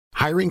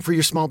Hiring for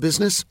your small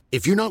business?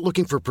 If you're not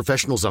looking for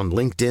professionals on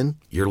LinkedIn,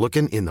 you're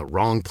looking in the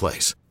wrong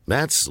place.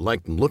 That's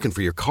like looking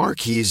for your car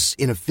keys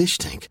in a fish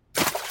tank.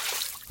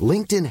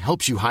 LinkedIn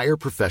helps you hire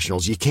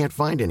professionals you can't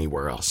find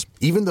anywhere else,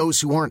 even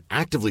those who aren't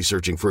actively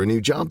searching for a new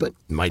job but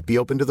might be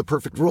open to the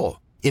perfect role.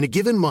 In a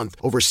given month,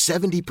 over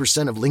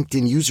 70% of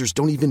LinkedIn users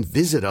don't even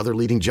visit other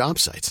leading job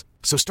sites.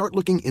 So start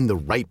looking in the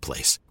right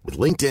place. With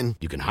LinkedIn,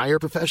 you can hire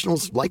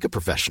professionals like a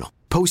professional.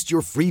 Post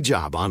your free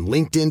job on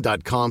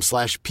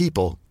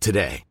linkedin.com/people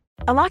today.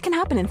 A lot can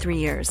happen in 3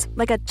 years,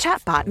 like a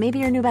chatbot may be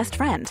your new best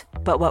friend.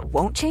 But what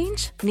won't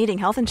change? Needing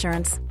health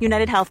insurance.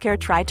 United Healthcare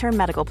Tri-Term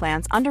Medical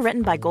Plans,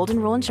 underwritten by Golden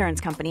Rule Insurance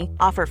Company,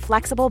 offer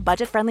flexible,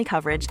 budget-friendly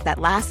coverage that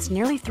lasts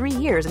nearly 3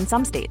 years in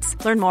some states.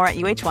 Learn more at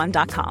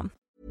uh1.com.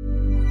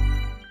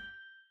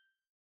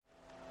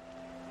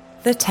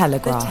 The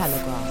Telegraph.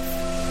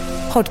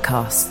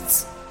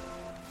 Podcasts.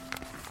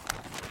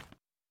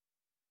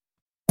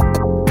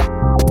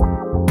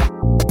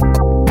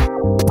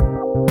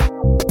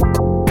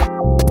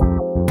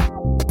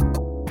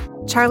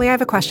 Charlie, I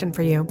have a question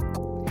for you.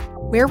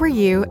 Where were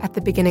you at the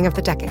beginning of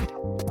the decade?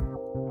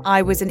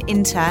 I was an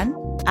intern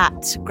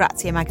at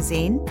Grazia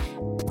magazine.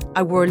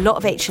 I wore a lot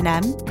of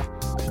H&M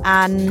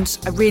and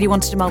I really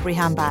wanted a Mulberry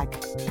handbag.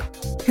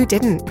 Who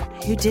didn't?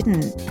 Who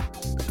didn't?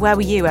 Where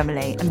were you,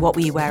 Emily, and what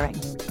were you wearing?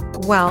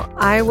 Well,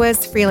 I was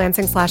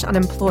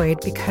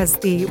freelancing/unemployed because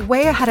the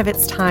way ahead of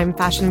its time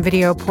fashion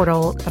video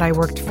portal that I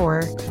worked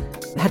for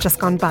had just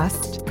gone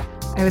bust.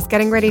 I was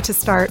getting ready to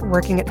start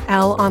working at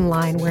Elle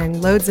Online,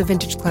 wearing loads of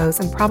vintage clothes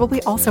and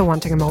probably also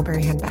wanting a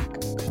Mulberry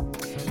handbag.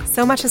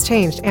 So much has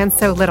changed, and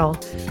so little.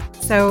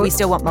 So we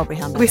still want Mulberry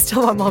handbags. We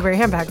still want Mulberry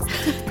handbags.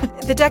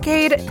 The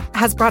decade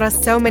has brought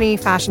us so many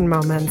fashion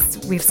moments.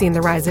 We've seen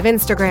the rise of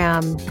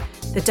Instagram,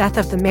 the death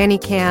of the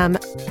Manicam,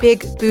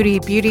 big booty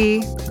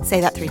beauty.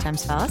 Say that 3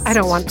 times fast. I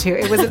don't want to.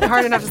 It wasn't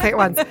hard enough to say it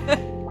once.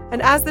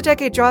 And as the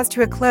decade draws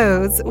to a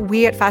close,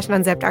 we at Fashion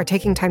Unzipped are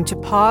taking time to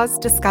pause,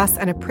 discuss,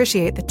 and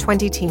appreciate the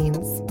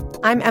 20-teens.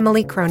 I'm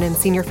Emily Cronin,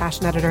 Senior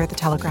Fashion Editor at The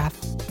Telegraph.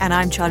 And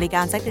I'm Charlie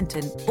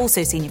Gowans-Eglinton,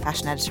 also Senior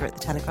Fashion Editor at The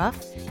Telegraph.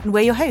 And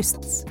we're your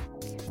hosts.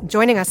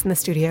 Joining us in the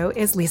studio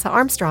is Lisa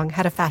Armstrong,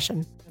 Head of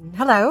Fashion.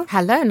 Hello.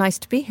 Hello, nice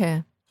to be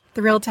here.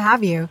 Thrilled to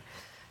have you.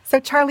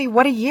 So, Charlie,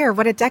 what a year,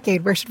 what a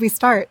decade. Where should we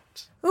start?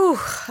 Ooh,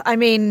 I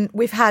mean,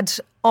 we've had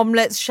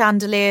omelettes,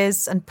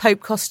 chandeliers, and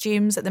Pope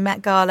costumes at the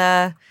Met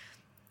Gala,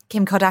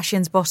 Kim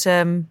Kardashian's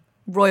bottom,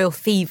 royal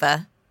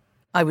fever,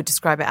 I would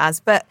describe it as.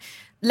 But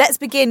let's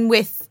begin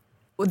with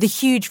the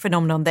huge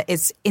phenomenon that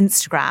is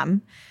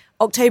Instagram.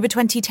 October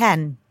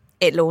 2010,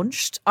 it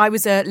launched. I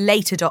was a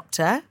late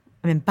adopter.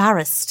 I'm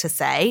embarrassed to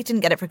say.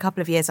 Didn't get it for a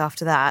couple of years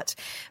after that.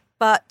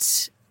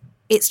 But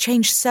it's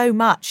changed so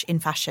much in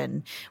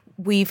fashion.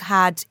 We've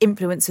had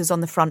influencers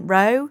on the front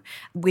row.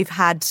 We've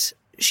had,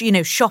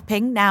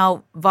 shopping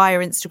now via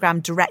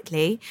Instagram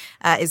directly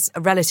is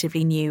a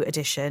relatively new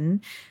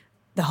addition.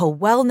 The whole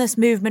wellness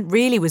movement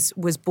really was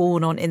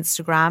born on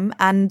Instagram,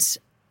 and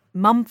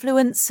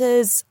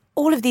mumfluencers,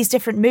 all of these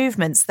different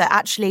movements that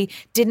actually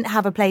didn't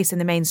have a place in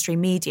the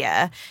mainstream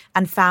media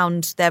and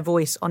found their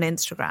voice on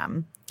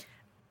Instagram.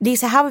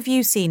 Lisa, how have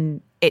you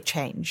seen it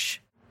change?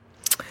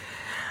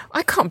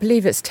 I can't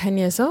believe it's 10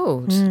 years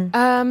old.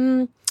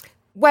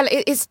 Well,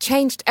 it's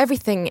changed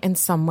everything in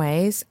some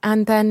ways,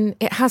 and then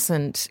it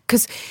hasn't,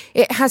 because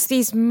it has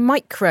these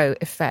micro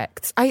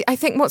effects. I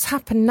think what's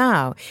happened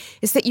now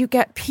is that you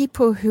get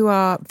people who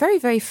are very,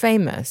 very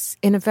famous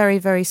in a very,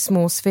 very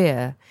small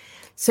sphere.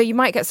 So you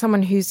might get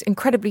someone who's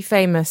incredibly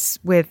famous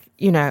with,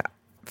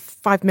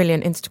 5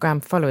 million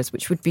Instagram followers,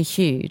 which would be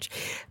huge.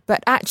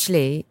 But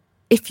actually,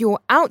 if you're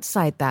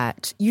outside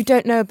that, you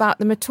don't know about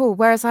them at all.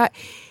 Whereas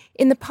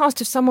in the past,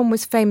 if someone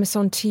was famous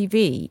on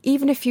TV,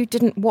 even if you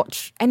didn't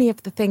watch any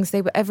of the things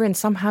they were ever in,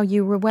 somehow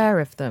you were aware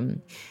of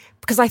them.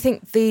 Because I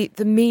think the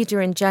media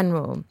in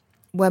general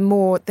were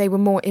more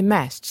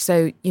enmeshed.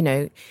 So,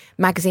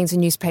 magazines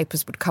and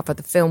newspapers would cover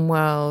the film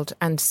world.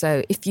 And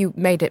so if you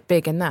made it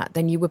big in that,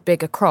 then you were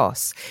big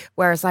across.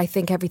 Whereas I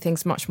think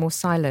everything's much more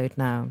siloed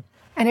now.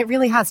 And it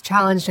really has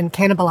challenged and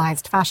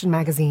cannibalized fashion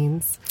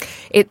magazines.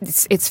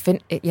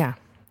 Yeah.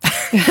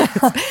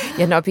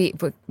 I'll be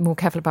more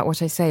careful about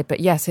what I say. But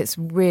yes, it's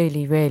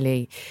really,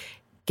 really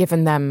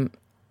given them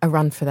a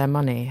run for their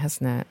money,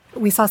 hasn't it?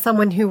 We saw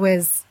someone who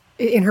was,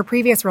 in her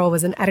previous role,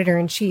 was an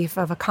editor-in-chief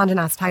of a Condé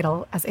Nast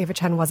title, as Eva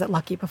Chen was at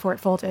Lucky before it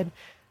folded,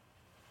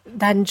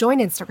 then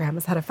joined Instagram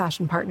as head of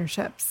fashion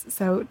partnerships.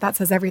 So that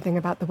says everything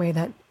about the way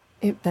that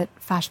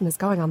fashion is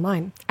going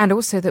online. And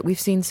also that we've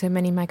seen so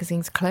many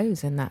magazines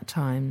close in that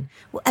time.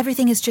 Well,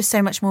 everything is just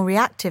so much more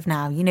reactive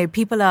now.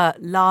 People are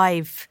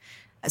live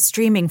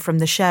streaming from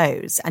the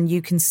shows, and you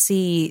can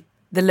see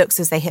the looks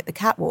as they hit the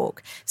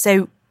catwalk.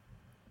 So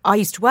I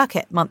used to work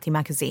at monthly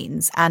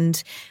magazines,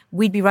 and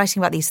we'd be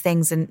writing about these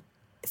things, and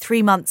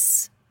 3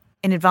 months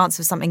in advance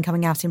of something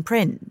coming out in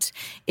print,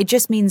 it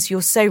just means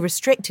you're so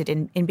restricted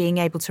in being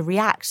able to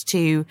react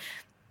to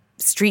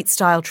street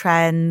style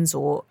trends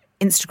or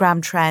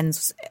Instagram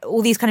trends,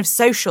 all these kind of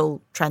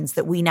social trends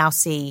that we now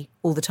see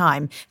all the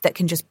time that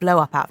can just blow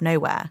up out of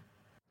nowhere.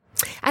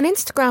 And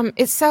Instagram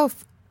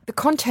itself, the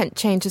content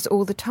changes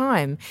all the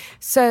time.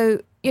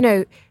 So,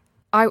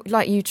 I,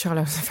 like you, Charlie,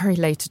 I was a very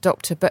late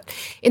adopter, but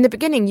in the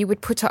beginning you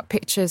would put up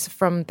pictures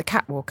from the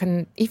catwalk,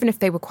 and even if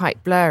they were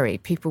quite blurry,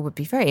 people would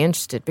be very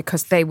interested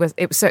because it was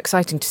so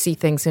exciting to see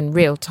things in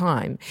real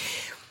time.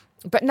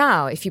 But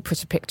now, if you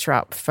put a picture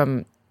up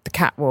from the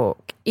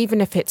catwalk, even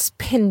if it's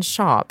pin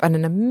sharp and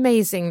an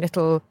amazing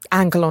little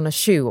angle on a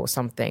shoe or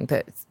something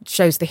that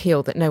shows the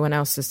heel that no one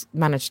else has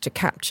managed to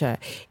capture,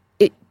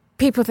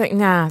 people think,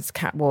 nah, it's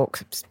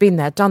catwalk, it's been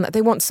there, done that.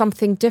 They want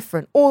something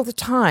different all the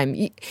time.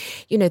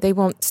 They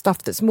want stuff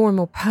that's more and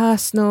more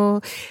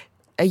personal.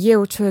 A year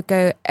or two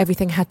ago,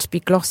 everything had to be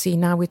glossy.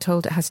 Now we're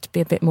told it has to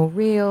be a bit more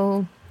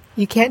real.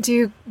 You can't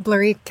do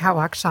blurry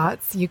catwalk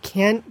shots. You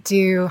can't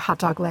do hot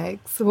dog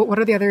legs. So what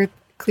are the other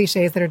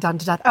cliches that are done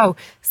to death? Oh,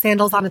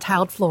 sandals on a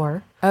tiled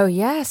floor. Oh,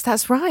 yes,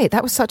 that's right.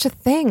 That was such a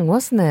thing,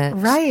 wasn't it?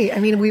 Right. I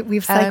mean,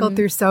 we've cycled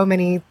through so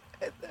many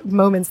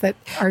moments that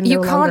are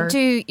no longer...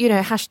 You can't do,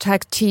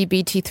 hashtag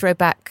TBT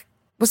throwback.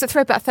 Was it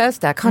Throwback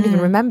Thursday? I can't even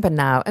remember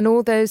now. And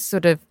all those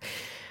sort of...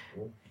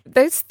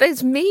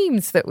 Those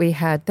memes that we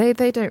had, they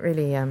don't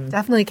really...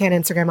 Definitely can't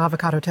Instagram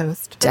avocado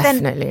toast.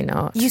 Definitely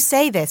not. You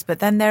say this, but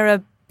then there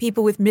are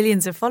people with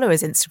millions of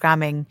followers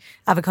Instagramming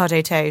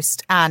avocado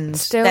toast and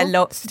Still?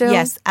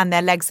 Yes, and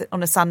their legs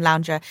on a sun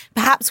lounger,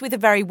 perhaps with a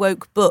very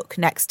woke book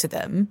next to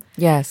them.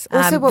 Yes.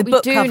 Also, what the we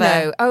book do cover-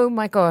 know, oh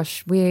my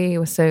gosh, we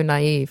were so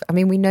naive. I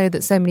mean, we know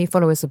that so many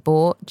followers are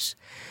bot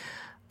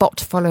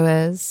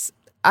followers.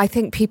 I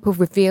think people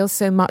reveal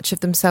so much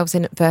of themselves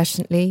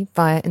inadvertently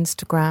via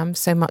Instagram,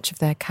 so much of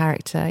their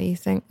character. You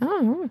think,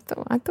 oh,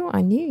 I thought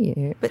I knew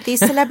you. But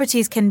these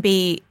celebrities can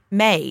be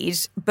made,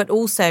 but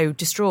also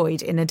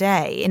destroyed in a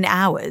day, in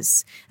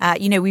hours.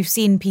 We've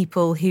seen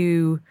people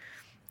who,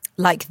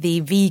 like the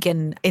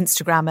vegan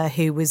Instagrammer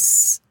who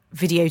was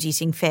videoed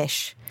eating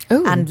fish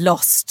and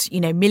lost,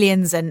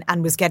 millions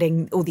and was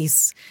getting all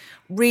these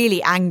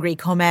really angry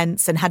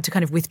comments and had to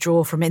kind of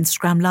withdraw from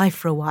Instagram Live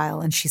for a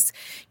while. And she's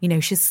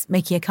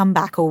making a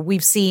comeback. Or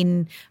we've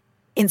seen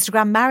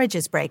Instagram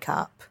marriages break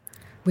up.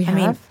 We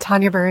have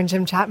Tanya Burr and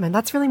Jim Chapman.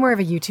 That's really more of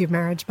a YouTube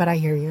marriage, but I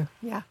hear you.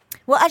 Yeah.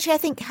 Well, actually, I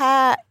think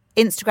her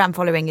Instagram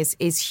following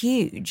is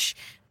huge,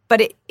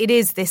 but it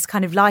is this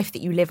kind of life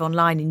that you live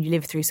online and you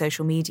live through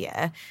social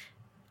media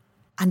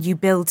and you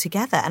build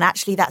together. And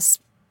actually, that's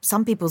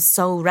some people's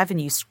sole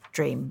revenue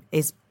stream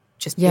is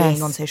just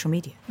being on social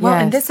media. Well,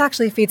 and this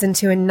actually feeds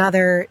into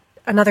another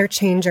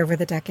change over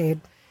the decade.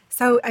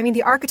 So, I mean,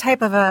 the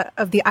archetype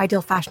of the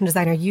ideal fashion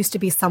designer used to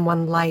be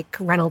someone like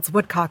Reynolds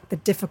Woodcock, the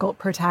difficult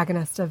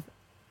protagonist of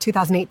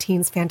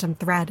 2018's Phantom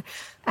Thread.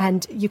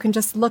 And you can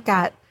just look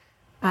at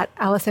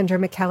Alessandra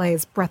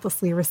Michele's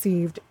breathlessly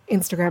received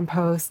Instagram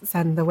posts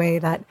and the way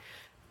that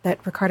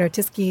Riccardo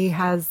Tisci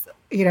has,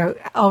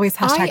 always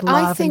hashtag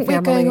love I think and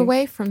family. we're going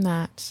away from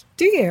that.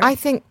 Do you? I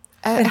think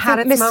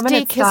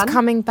Mystique is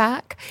coming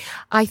back.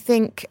 I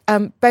think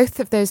both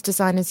of those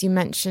designers you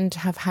mentioned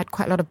have had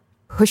quite a lot of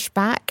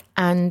pushback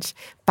and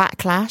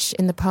backlash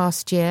in the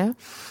past year.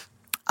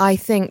 I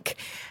think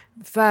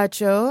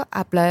Virgil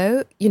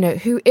Abloh,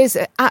 who is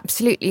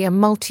absolutely a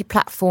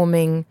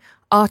multi-platforming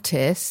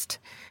artist,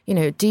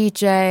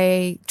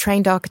 DJ,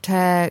 trained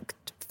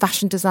architect,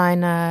 fashion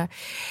designer,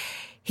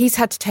 he's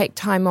had to take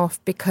time off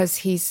because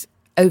he's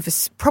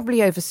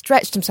probably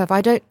overstretched himself.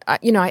 I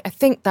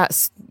think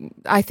that's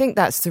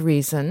the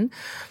reason.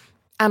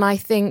 And I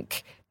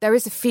think there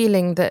is a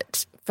feeling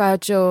that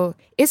Virgil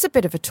is a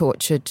bit of a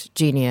tortured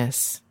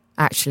genius,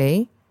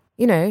 actually.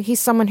 He's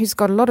someone who's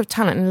got a lot of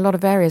talent in a lot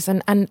of areas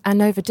and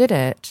overdid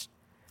it.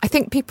 I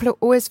think people are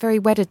always very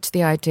wedded to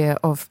the idea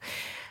of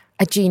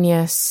a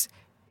genius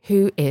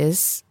who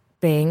is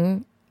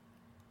being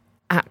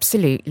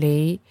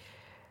absolutely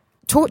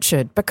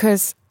tortured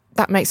because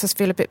that makes us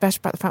feel a bit better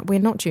about the fact we're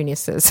not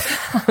geniuses.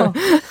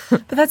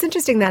 But that's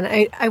interesting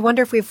then. I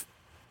wonder if we've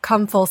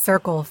come full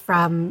circle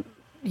from,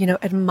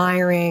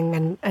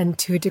 admiring and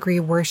to a degree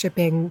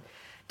worshipping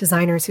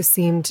designers who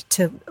seemed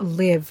to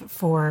live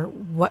for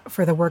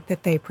the work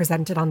that they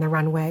presented on the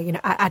runway,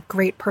 at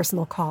great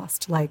personal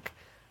cost, like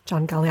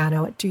John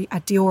Galliano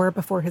at Dior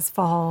before his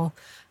fall,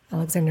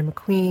 Alexander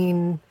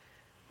McQueen,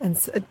 and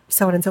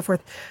so on and so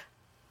forth,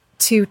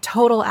 to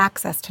total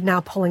access to now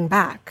pulling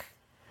back.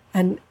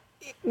 And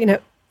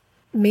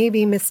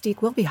maybe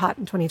Mystique will be hot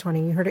in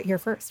 2020. You heard it here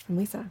first from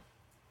Lisa.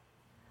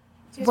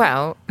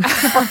 Well,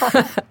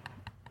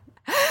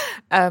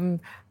 I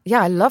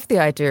love the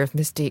idea of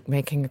Mystique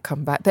making a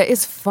comeback. There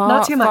is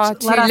far too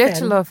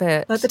little of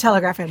it. Let the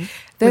Telegraph in.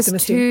 There's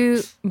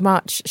too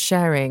much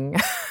sharing.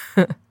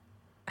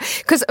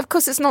 Because, of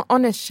course, it's not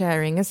honest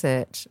sharing, is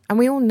it? And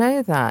we all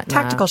know that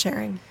Tactical now.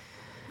 Sharing.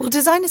 Well,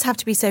 designers have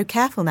to be so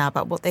careful now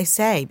about what they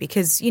say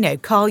because,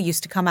 Carl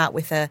used to come out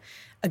with a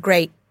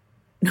great,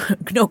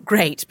 not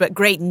great, but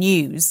great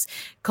news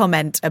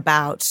comment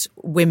about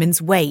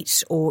women's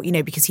weight or,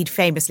 because he'd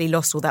famously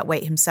lost all that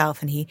weight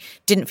himself and he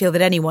didn't feel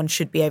that anyone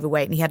should be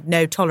overweight and he had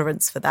no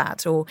tolerance for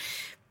that. Or,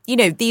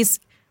 these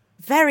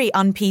very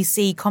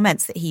un-PC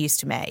comments that he used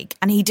to make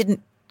and he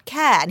didn't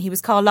care and he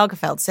was Karl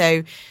Lagerfeld.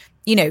 So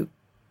you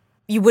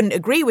wouldn't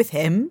agree with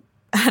him.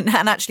 And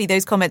actually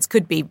those comments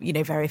could be,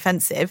 very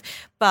offensive,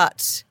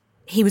 but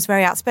he was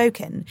very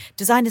outspoken.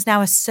 Designers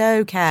now are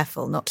so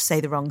careful not to say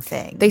the wrong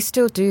thing. They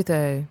still do,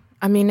 though.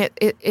 I mean,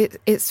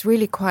 it's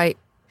really quite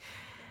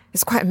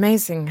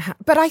amazing.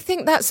 But I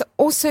think that's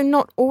also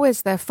not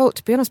always their fault,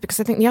 to be honest, because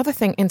I think the other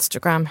thing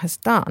Instagram has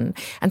done,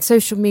 and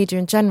social media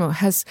in general,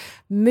 has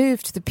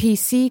moved the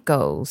PC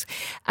goals.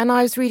 And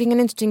I was reading an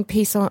interesting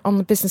piece on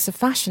the business of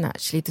fashion,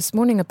 actually, this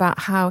morning about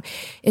how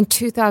in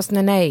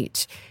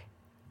 2008,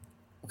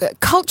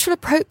 cultural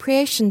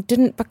appropriation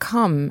didn't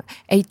become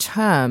a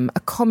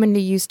commonly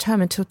used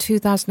term until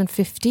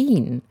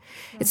 2015.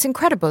 It's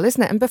incredible,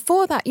 isn't it? And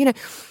before that,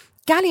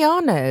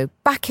 Galliano,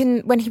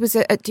 when he was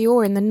at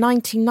Dior in the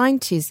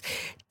 1990s,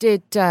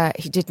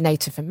 he did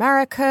Native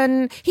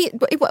American.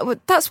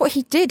 That's what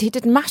he did. He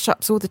did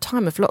mashups all the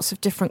time of lots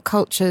of different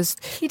cultures,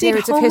 he did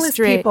periods of homeless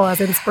history. People as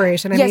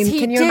inspiration.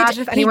 Can you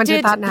imagine if anyone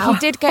did that now? He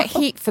did get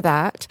heat for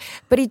that,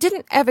 but he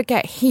didn't ever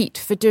get heat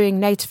for doing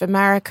Native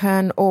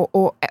American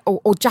or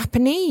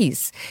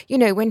Japanese.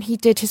 When he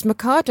did his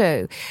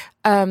Mikado,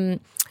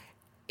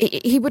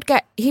 he would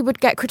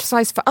get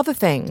criticised for other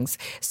things.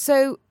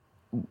 So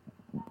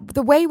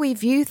the way we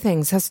view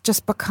things has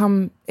just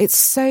it's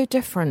so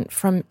different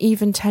from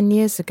even 10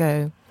 years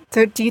ago.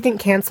 So do you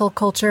think cancel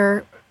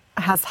culture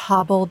has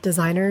hobbled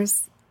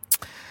designers?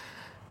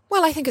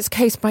 Well, I think it's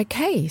case by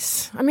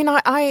case. I mean,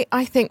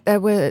 I think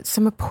there were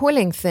some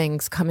appalling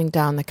things coming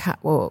down the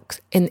catwalk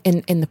in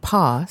the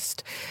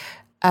past.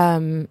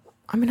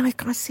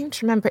 I seem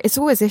to remember, it's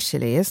always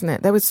Italy, isn't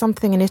it? There was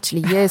something in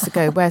Italy years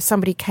ago where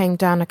somebody came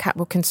down a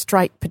catwalk in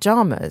striped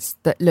pyjamas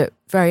that looked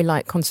very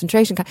like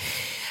concentration camp.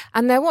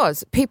 And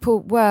people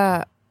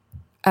were...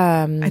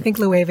 I think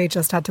Loewe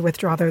just had to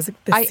withdraw those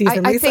this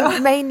season, I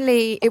think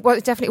mainly,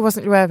 definitely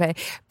wasn't Loewe,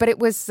 but it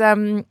was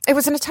an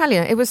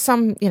Italian. It was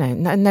some,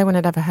 no one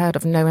had ever heard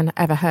of, no one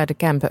ever heard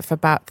again, but for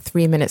about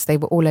 3 minutes they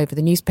were all over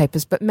the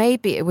newspapers. But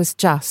maybe it was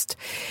just...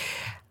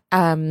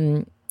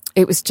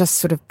 It was just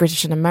sort of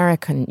British and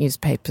American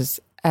newspapers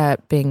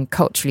being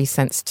culturally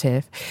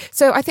sensitive.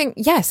 So I think,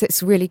 yes,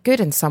 it's really good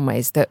in some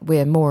ways that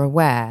we're more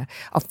aware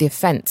of the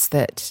offence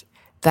that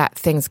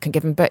things can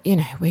give them. But,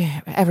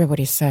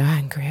 everybody's so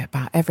angry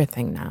about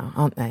everything now,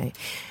 aren't they?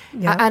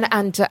 Yeah.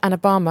 And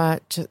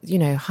Obama,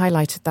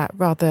 highlighted that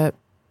rather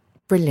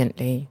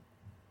brilliantly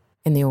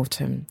in the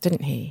autumn,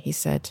 didn't he? He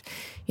said,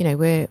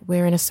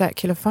 we're in a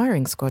circular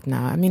firing squad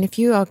now. I mean, if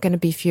you are going to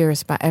be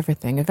furious about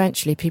everything,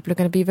 eventually people are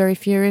going to be very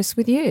furious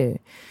with you.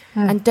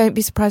 And don't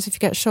be surprised if you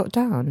get shot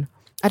down.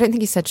 I don't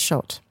think he said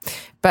shot,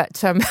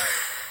 but...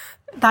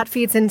 That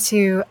feeds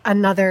into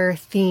another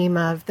theme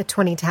of the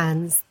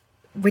 2010s,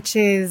 which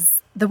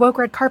is the woke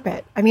red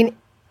carpet. I mean,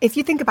 if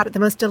you think about it, the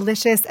most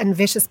delicious and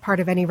vicious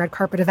part of any red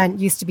carpet event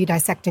used to be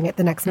dissecting it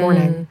the next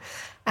morning.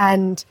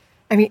 And...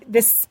 I mean,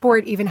 this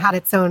sport even had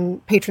its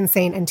own patron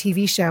saint and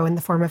TV show in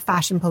the form of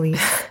Fashion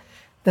Police,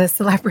 the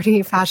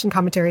celebrity fashion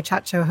commentary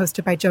chat show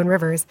hosted by Joan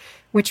Rivers,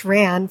 which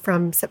ran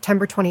from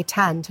September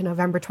 2010 to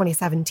November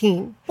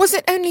 2017. Was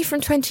it only from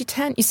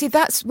 2010? You see,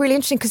 that's really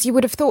interesting because you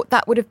would have thought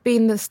that would have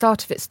been the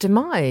start of its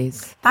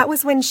demise. That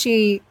was when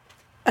she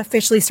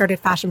officially started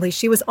Fashion Police.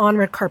 She was on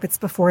red carpets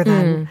before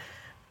then.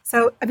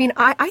 So, I mean,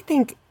 I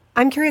think,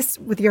 I'm curious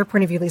with your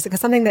point of view, Lisa,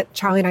 because something that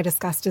Charlie and I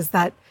discussed is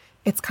that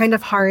it's kind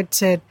of hard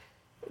to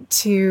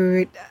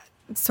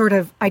sort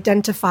of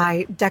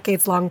identify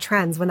decades-long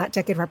trends when that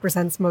decade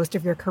represents most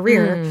of your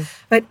career.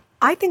 But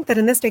I think that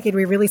in this decade,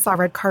 we really saw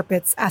red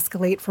carpets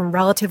escalate from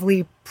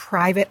relatively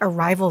private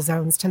arrival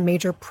zones to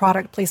major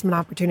product placement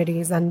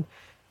opportunities. And,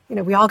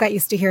 we all got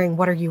used to hearing,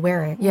 what are you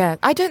wearing? Yeah,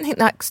 I don't think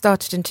that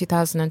started in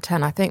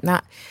 2010. I think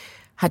that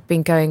had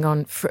been going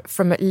on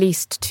from at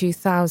least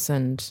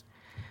 2000.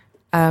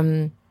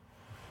 When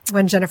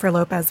Jennifer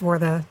Lopez wore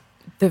the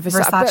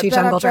Versace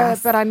jungle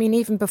dress. But I mean,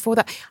 even before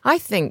that,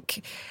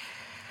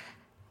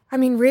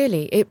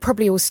 really, it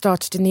probably all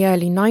started in the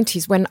early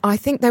 90s when I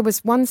think there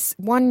was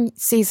one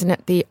season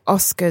at the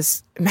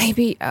Oscars,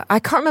 maybe, I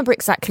can't remember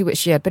exactly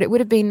which year, but it would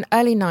have been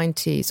early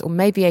 90s or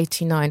maybe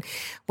 89,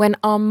 when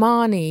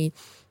Armani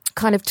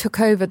kind of took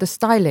over the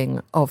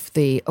styling of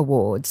the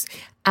awards,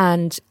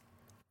 and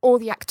all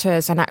the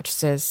actors and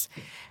actresses,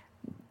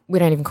 we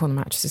don't even call them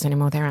actresses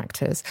anymore, they're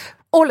actors,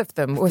 all of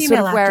them were Female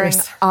sort of wearing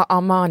actors.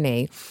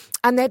 Armani.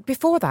 And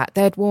before that,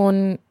 they'd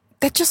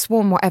just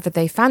worn whatever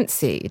they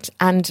fancied.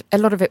 And a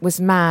lot of it was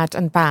mad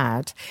and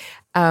bad.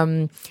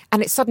 And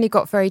it suddenly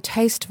got very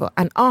tasteful.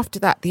 And after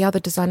that, the other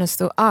designers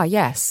thought,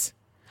 yes,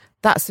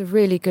 that's a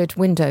really good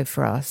window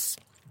for us.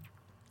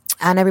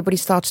 And everybody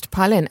started to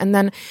pile in. And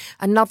then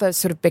another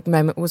sort of big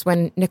moment was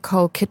when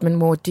Nicole Kidman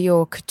wore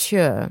Dior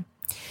Couture.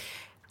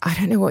 I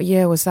don't know what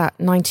year was that,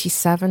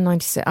 97,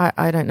 96,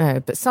 I don't know,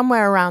 but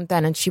somewhere around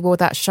then. And she wore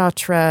that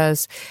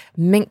chartreuse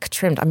mink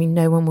trimmed. I mean,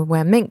 no one would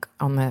wear mink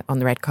on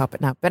the red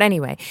carpet now. But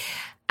anyway,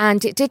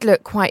 and it did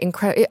look quite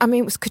incredible. I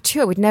mean, it was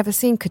couture. We'd never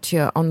seen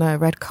couture on the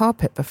red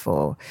carpet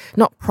before,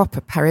 not proper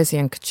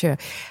Parisian couture.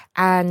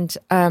 And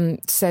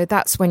so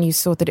that's when you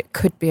saw that it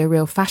could be a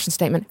real fashion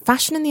statement.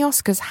 Fashion in the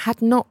Oscars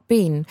had not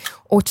been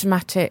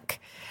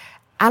automatic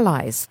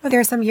allies. Well, there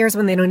are some years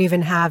when they don't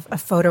even have a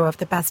photo of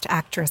the Best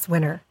Actress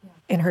winner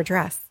in her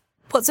dress.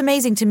 What's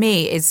amazing to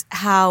me is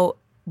how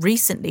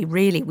recently,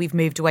 really, we've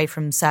moved away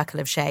from Circle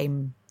of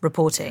Shame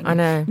reporting. I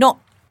know. Not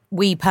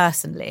we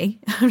personally,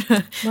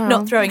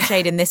 not throwing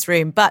shade in this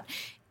room, but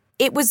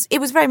it was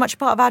very much a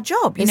part of our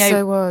job. You know,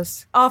 so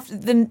was. After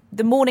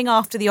the morning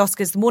after the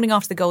Oscars, the morning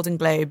after the Golden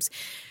Globes,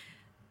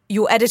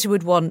 your editor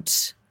would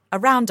want a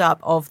roundup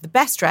of the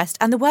best dressed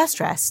and the worst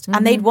dressed. Mm-hmm.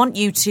 And they'd want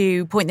you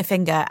to point the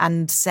finger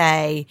and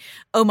say,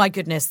 oh my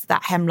goodness,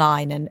 that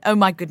hemline, and oh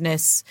my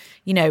goodness,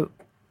 you know,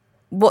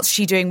 what's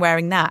she doing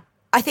wearing that?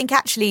 I think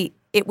actually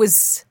it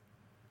was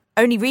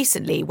only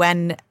recently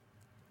when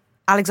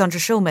Alexandra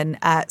Schulman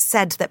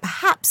said that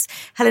perhaps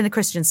Helena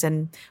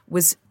Christensen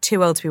was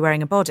too old to be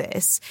wearing a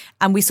bodice.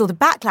 And we saw the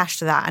backlash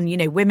to that. And, you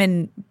know,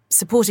 women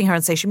supporting her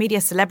on social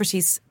media,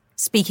 celebrities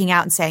speaking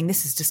out and saying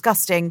this is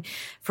disgusting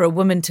for a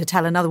woman to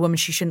tell another woman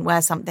she shouldn't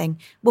wear something.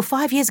 Well,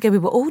 5 years ago, we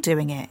were all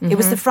doing it. Mm-hmm. It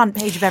was the front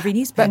page of every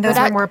newspaper. And those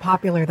were more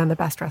popular than the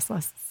best dress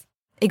lists.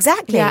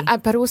 Exactly. Yeah,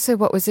 but also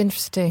what was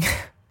interesting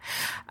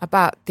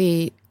about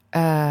the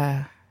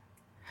kind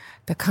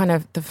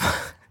of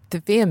the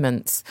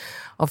vehemence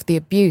of the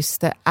abuse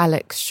that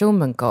Alex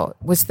Schulman got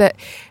was that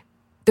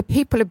the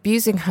people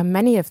abusing her,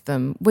 many of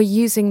them, were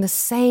using the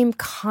same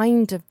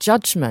kind of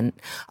judgment.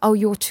 Oh,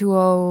 you're too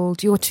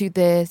old, you're too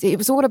this. It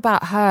was all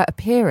about her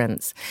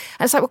appearance.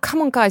 And it's like, well, come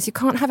on, guys, you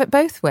can't have it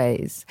both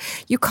ways.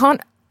 You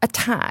can't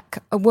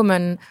attack a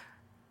woman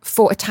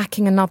for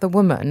attacking another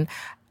woman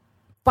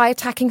by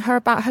attacking her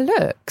about her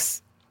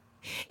looks.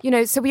 You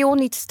know, so we all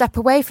need to step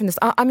away from this.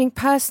 I mean,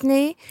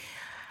 personally,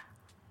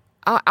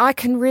 I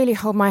can really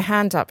hold my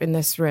hand up in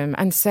this room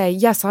and say,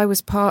 yes, I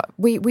was part,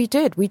 we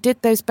did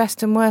those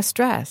best and worst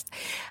dressed.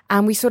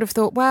 And we sort of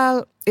thought,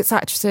 well, it's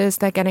actresses,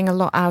 they're getting a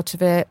lot out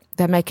of it,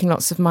 they're making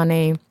lots of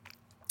money,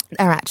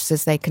 they're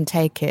actresses, they can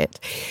take it.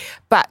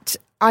 But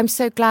I'm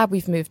so glad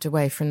we've moved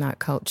away from that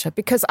culture,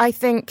 because I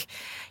think,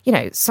 you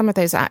know, some of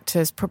those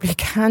actors probably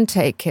can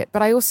take it,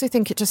 but I also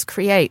think it just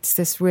creates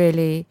this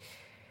really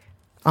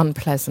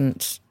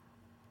unpleasant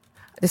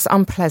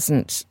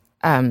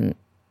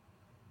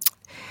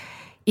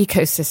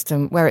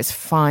ecosystem where it's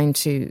fine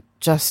to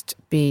just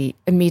be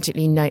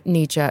immediately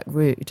knee-jerk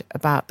rude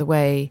about the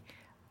way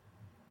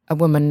a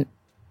woman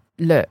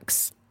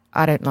looks.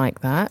 I don't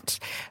like that.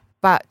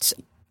 But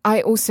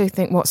I also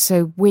think what's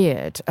so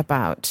weird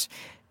about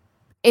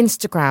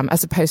Instagram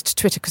as opposed to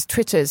Twitter, because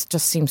Twitter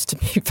just seems to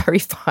be very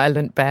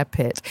violent bear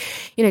pit.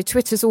 You know,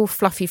 Twitter's all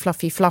fluffy,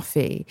 fluffy,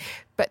 fluffy.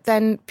 But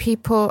then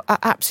people are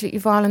absolutely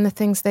vile in the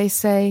things they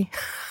say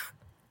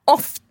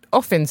off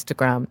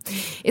Instagram.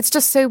 It's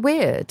just so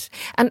weird.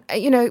 And,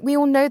 you know, we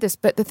all know this,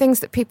 but the things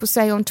that people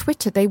say on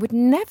Twitter, they would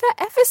never,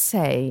 ever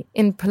say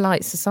in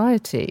polite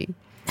society.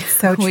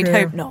 So true. We'd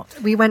hope not.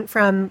 We went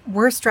from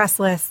worst dress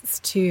lists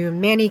to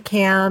Manny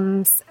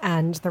cams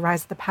and the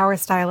rise of the power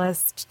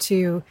stylist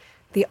to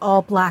the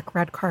all-black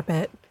red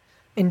carpet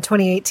in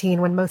 2018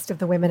 when most of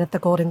the women at the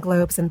Golden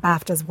Globes and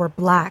BAFTAs were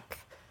black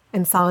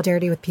in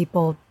solidarity with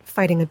people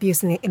fighting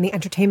abuse in the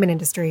entertainment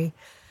industry.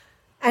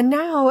 And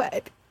now,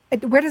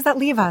 where does that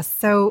leave us?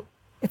 So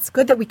it's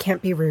good that we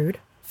can't be rude.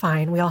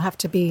 Fine. We all have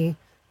to be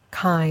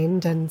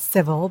kind and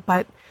civil,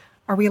 but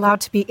are we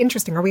allowed to be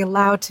interesting? Are we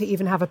allowed to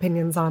even have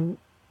opinions on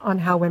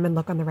how women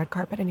look on the red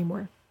carpet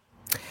anymore?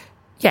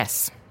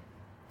 Yes.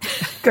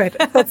 Good.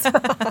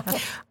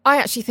 I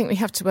actually think we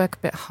have to work a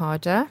bit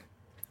harder.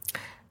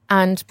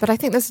 But I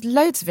think there's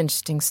loads of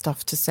interesting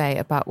stuff to say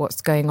about what's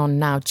going on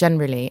now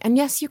generally. And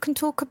yes, you can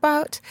talk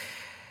about,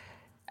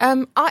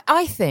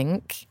 I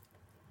think,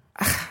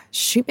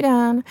 shoot me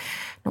down,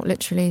 not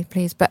literally,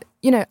 please, but,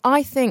 you know,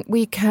 I think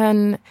we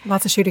can...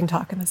 Lots of shooting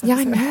talk in this episode.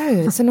 Yeah, I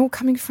know. It's all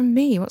coming from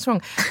me. What's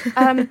wrong?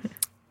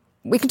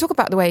 We can talk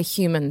about the way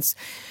humans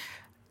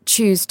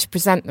choose to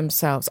present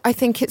themselves. I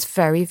think it's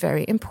very,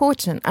 very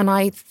important. And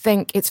I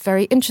think it's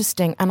very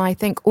interesting. And I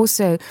think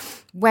also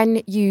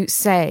when you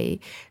say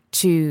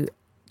to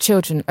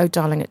children, oh,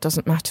 darling, it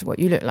doesn't matter what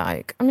you look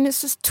like. I mean,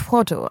 it's just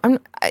twaddle.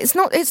 It's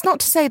not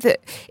to say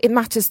that it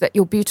matters that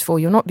you're beautiful,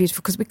 you're not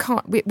beautiful, because we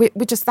can't,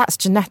 we just, that's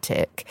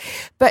genetic.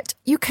 But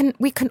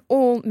we can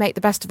all make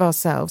the best of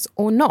ourselves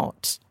or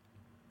not.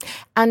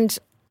 And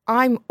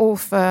I'm all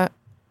for,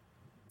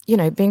 you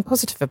know, being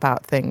positive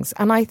about things.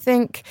 And I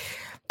think,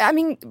 I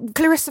mean,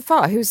 Clarissa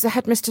Farr, who's the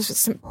headmistress at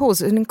St.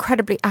 Paul's, an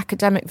incredibly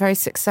academic, very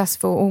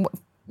successful,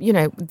 you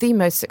know, the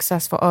most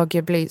successful,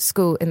 arguably,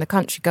 school in the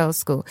country, girls'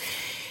 school.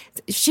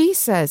 She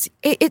says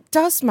it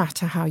does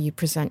matter how you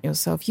present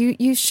yourself.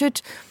 You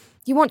should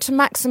You want to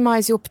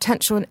maximize your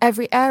potential in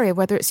every area,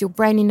 whether it's your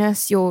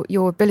braininess,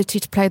 your ability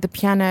to play the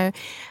piano,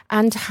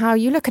 and how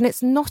you look. And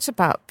it's not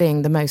about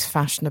being the most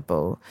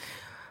fashionable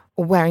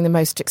or wearing the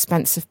most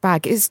expensive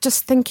bag. It's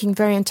just thinking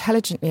very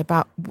intelligently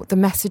about the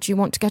message you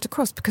want to get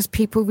across, because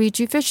people read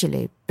you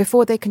visually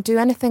before they can do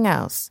anything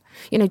else.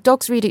 You know,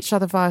 dogs read each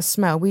other via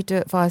smell. We do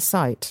it via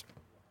sight.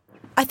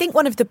 I think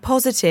one of the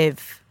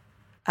positive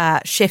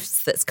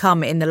shifts that's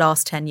come in the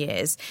last 10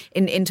 years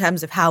in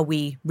terms of how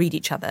we read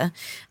each other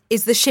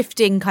is the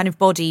shifting kind of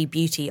body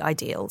beauty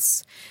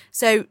ideals.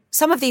 So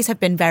some of these have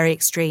been very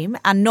extreme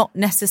and not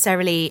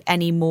necessarily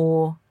any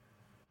more,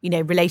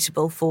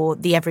 relatable for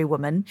the every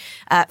woman.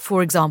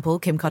 For example,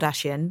 Kim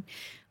Kardashian.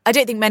 I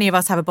don't think many of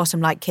us have a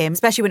bottom like Kim,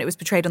 especially when it was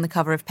portrayed on the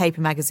cover of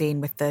Paper magazine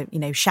with the,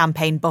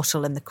 champagne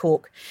bottle and the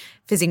cork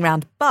fizzing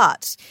round.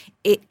 But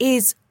it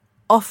is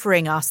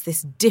offering us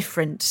this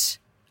different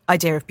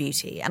idea of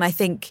beauty. And I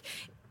think,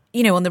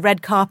 on the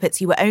red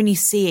carpets, you were only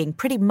seeing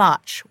pretty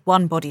much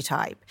one body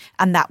type,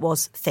 and that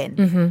was thin.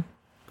 Mm-hmm.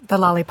 The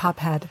lollipop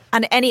head.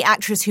 And any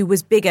actress who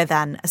was bigger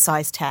than a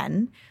size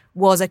 10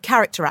 was a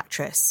character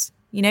actress.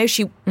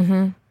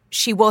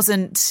 She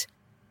wasn't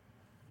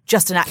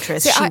just an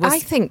actress. See, I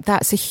think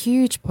that's a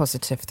huge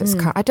positive.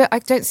 I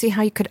don't see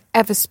how you could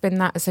ever spin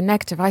that as a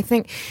negative. I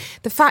think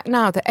the fact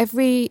now that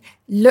every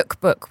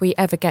lookbook we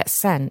ever get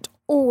sent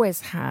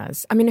always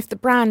has. I mean, if the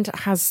brand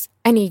has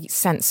any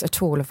sense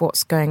at all of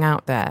what's going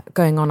on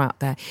out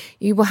there,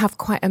 you will have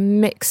quite a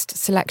mixed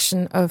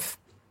selection of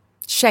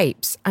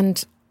shapes,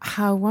 and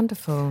how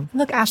wonderful.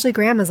 Look, Ashley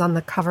Graham is on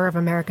the cover of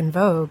American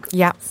Vogue.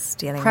 Yeah.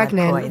 Stealing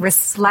pregnant,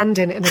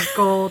 resplendent in a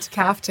gold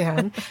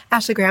caftan.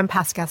 Ashley Graham,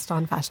 past guest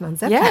on Fashion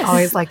Unzipped. Yes. I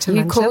always like to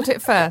mention. You called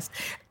it first.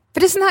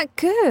 But isn't that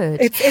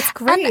good? It's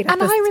great.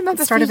 And I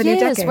remember for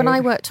years when I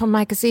worked on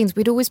magazines,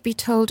 we'd always be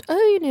told,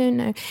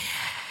 no.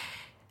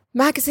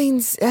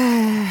 Magazines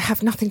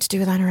have nothing to do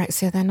with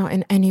anorexia. They're not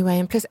in any way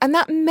implicit. And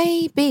that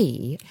may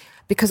be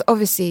because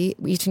obviously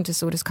eating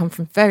disorders come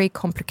from very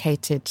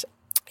complicated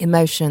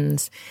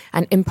emotions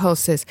and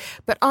impulses.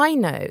 But I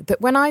know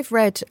that when I've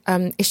read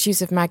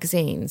issues of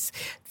magazines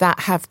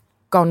that have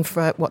gone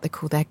for what they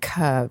call their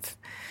curve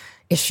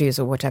issues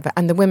or whatever,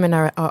 and the women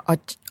are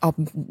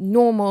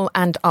normal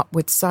and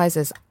upward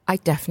sizes, I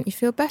definitely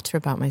feel better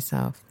about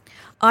myself.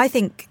 I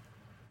think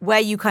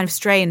where you kind of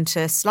stray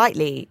into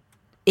slightly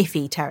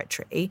iffy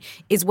territory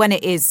is when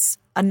it is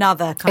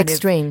another kind of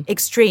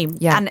extreme.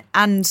 Yeah.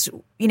 And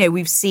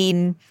we've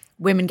seen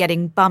women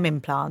getting bum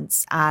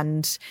implants,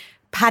 and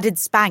padded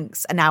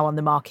Spanx are now on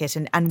the market,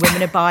 and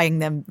women are buying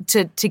them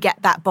to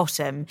get that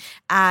bottom,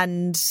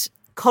 and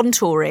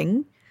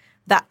contouring,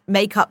 that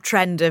makeup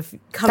trend of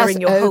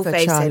colouring your whole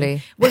face Charlie.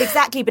 in. Well,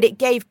 exactly, but it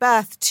gave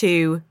birth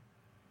to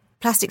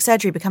plastic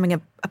surgery becoming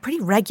a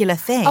pretty regular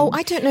thing. Oh,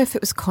 I don't know if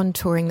it was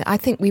contouring. I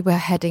think we were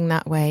heading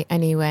that way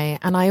anyway.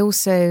 And I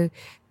also...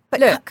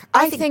 But look,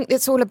 I think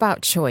it's all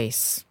about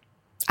choice,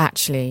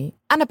 actually,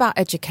 and about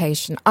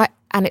education.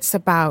 And it's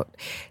about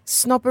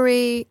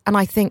snobbery. And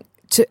I think,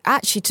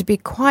 to be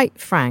quite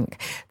frank,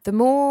 the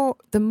more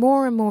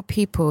and more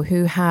people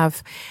who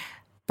have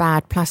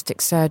bad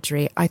plastic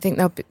surgery, I think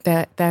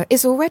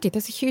there's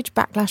a huge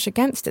backlash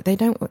against it. They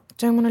don't want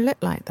to look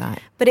like that.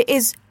 But it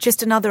is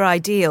just another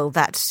ideal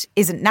that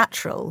isn't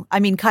natural. I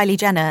mean, Kylie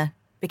Jenner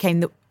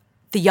became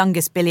the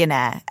youngest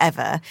billionaire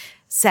ever,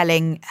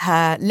 selling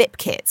her lip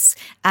kits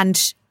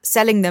and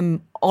selling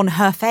them on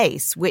her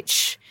face,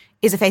 which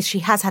is a face she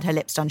has had her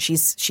lips done.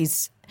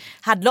 She's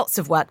had lots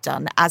of work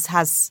done, as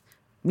has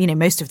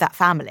most of that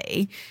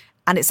family,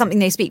 and it's something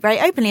they speak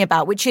very openly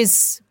about, which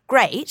is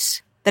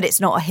great. That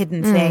it's not a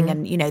hidden thing,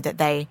 and that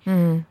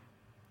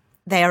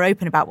they are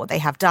open about what they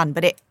have done.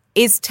 But it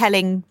is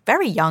telling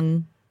very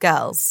young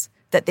girls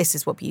that this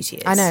is what beauty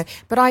is. I know,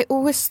 but I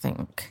always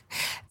think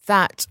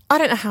that I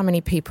don't know how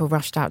many people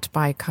rushed out to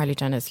buy Kylie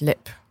Jenner's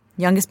lip.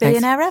 Youngest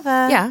billionaire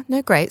ever. Yeah,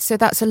 no, great. So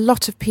that's a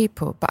lot of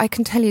people. But I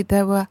can tell you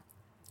there were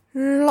a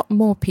lot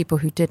more people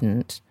who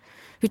didn't,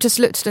 who just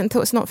looked at it and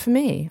thought, it's not for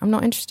me. I'm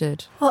not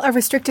interested. Well, a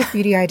restrictive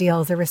beauty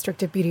ideal is a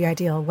restrictive beauty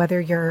ideal, whether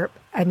you're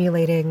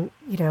emulating,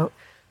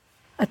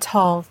 a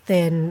tall,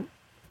 thin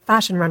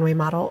fashion runway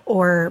model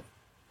or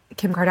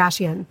Kim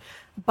Kardashian.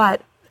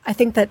 But I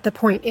think that the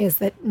point is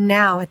that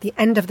now, at the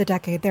end of the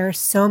decade, there are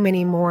so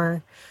many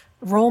more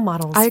role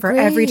models for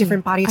every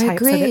different body type.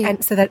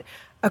 So that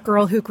a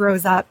girl who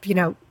grows up,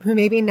 who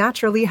maybe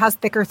naturally has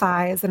thicker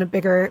thighs and a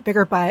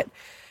bigger butt,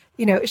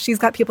 she's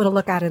got people to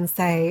look at and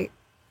say,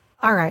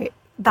 all right,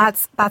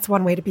 that's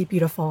one way to be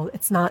beautiful.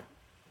 It's not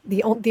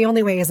the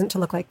only way isn't to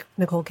look like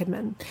Nicole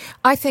Kidman.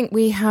 I think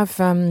we have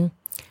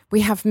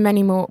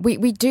many more.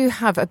 We do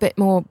have a bit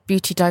more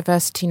beauty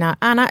diversity now.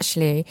 And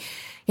actually,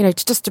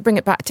 just to bring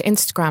it back to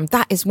Instagram,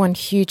 that is one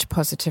huge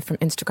positive from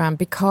Instagram,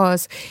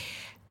 because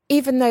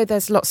even though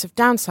there's lots of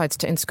downsides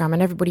to Instagram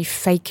and everybody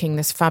faking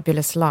this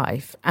fabulous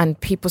life and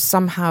people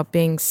somehow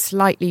being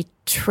slightly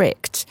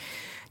tricked,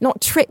 not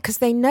tricked because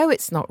they know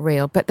it's not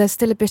real, but there's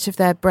still a bit of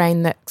their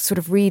brain that sort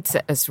of reads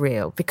it as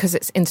real because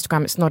it's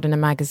Instagram, it's not in a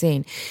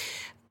magazine.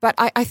 But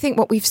I think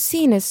what we've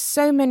seen is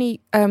so many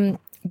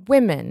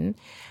women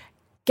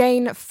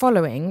gain a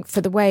following for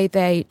the way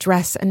they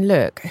dress and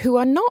look who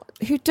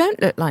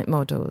don't look like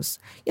models,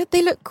 yet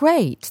they look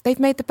great. They've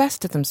made the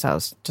best of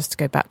themselves, just to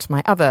go back to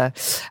my other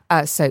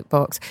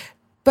soapbox.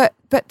 But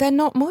they're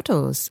not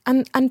models,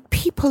 and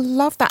people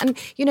love that. And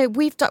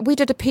we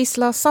did a piece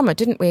last summer,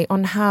 didn't we,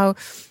 on how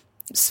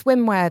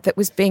swimwear that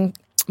was being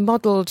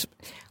modelled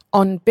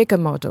on bigger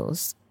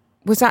models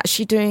was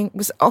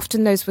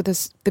often those were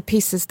the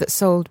pieces that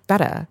sold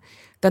better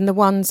than the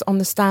ones on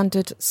the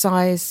standard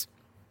size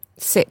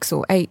 6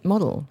 or 8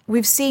 model.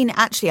 We've seen,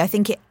 actually, I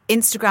think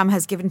Instagram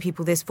has given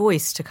people this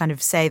voice to kind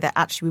of say that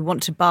actually we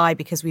want to buy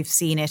because we've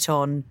seen it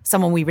on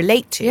someone we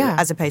relate to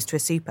as opposed to a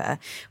super,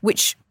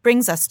 which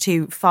brings us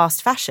to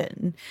fast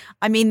fashion.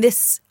 I mean,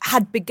 this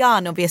had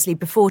begun, obviously,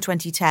 before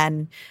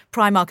 2010.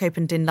 Primark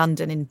opened in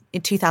London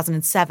in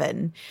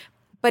 2007.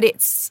 But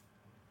it's,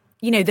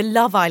 the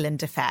Love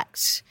Island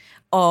effect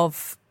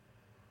of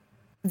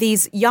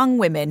these young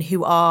women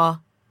who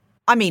are,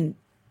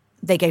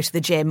 they go to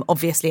the gym,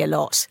 obviously, a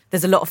lot.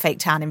 There's a lot of fake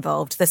tan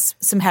involved. There's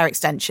some hair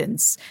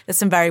extensions. There's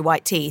some very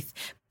white teeth.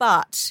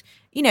 But,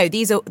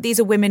 these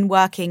are women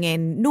working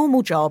in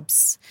normal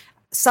jobs,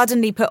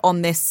 suddenly put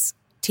on this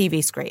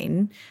TV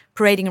screen,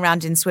 parading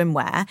around in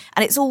swimwear,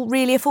 and it's all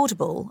really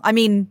affordable.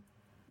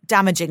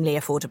 Damagingly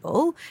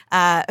affordable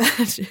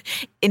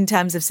in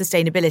terms of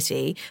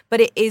sustainability, but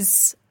it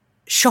is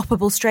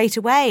shoppable straight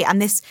away.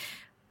 And this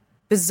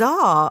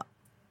bizarre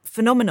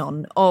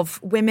phenomenon of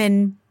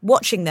women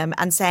watching them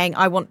and saying,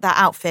 I want that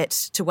outfit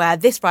to wear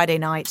this Friday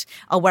night.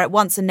 I'll wear it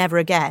once and never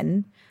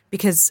again.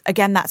 Because,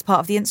 again, that's part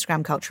of the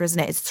Instagram culture, isn't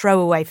it? It's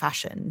throwaway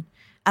fashion.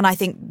 And I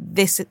think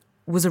this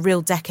was a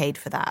real decade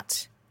for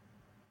that.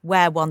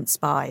 Wear once,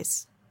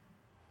 buys.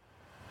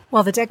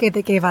 Well, the decade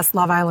that gave us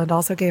Love Island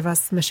also gave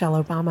us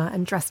Michelle Obama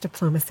and dress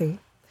diplomacy.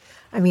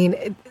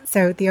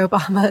 So the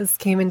Obamas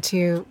came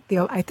into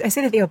I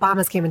say that the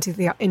Obamas came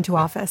into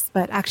office,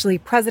 but actually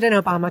President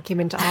Obama came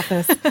into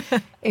office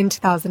in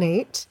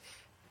 2008,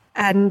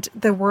 and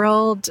the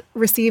world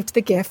received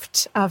the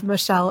gift of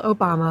Michelle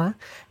Obama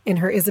in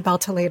her Isabel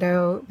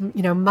Toledo,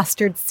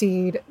 mustard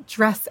seed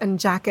dress and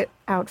jacket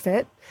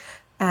outfit,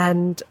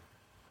 and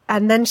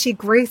then she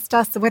graced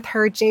us with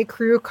her J.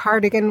 Crew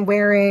cardigan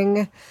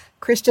wearing,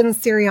 Christian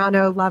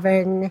Siriano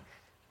loving,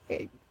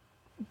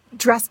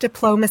 dress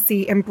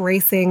diplomacy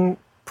embracing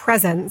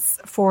presence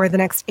for the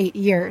next 8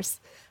 years.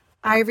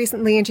 I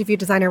recently interviewed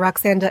designer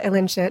Roxanda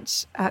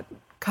Ilincic.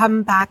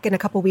 Come back in a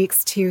couple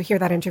weeks to hear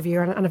that interview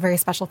on a very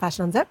special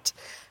Fashion Unzipped.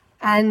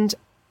 And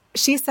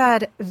she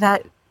said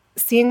that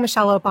seeing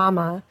Michelle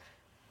Obama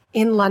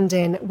in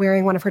London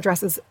wearing one of her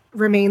dresses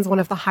remains one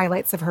of the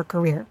highlights of her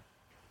career.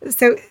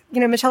 So,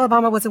 Michelle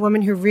Obama was a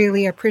woman who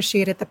really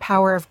appreciated the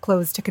power of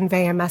clothes to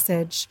convey a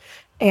message.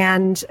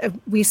 And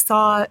we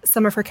saw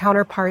some of her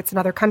counterparts in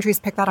other countries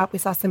pick that up. We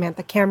saw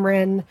Samantha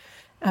Cameron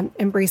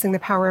embracing the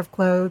power of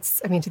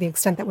clothes. To the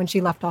extent that when she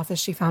left office,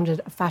 she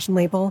founded a fashion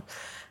label.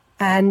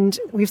 And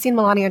we've seen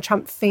Melania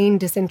Trump feign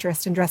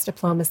disinterest in dress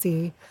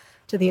diplomacy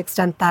to the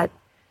extent that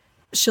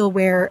she'll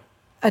wear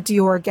a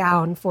Dior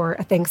gown for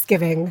a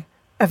Thanksgiving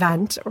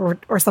event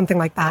or something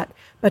like that.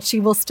 But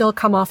she will still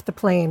come off the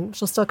plane.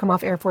 She'll still come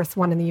off Air Force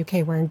One in the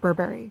UK wearing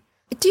Burberry.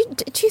 Do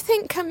you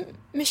think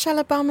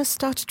Michelle Obama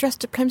started dress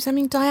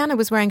diplomacy? Diana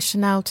was wearing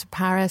Chanel to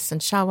Paris and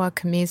shalwar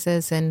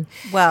kameezas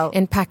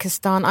in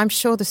Pakistan. I'm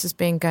sure this has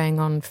been going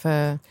on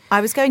for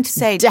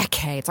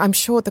decades. I'm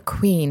sure the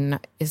Queen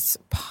is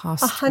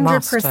past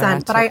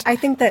 100%. But I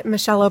think that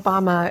Michelle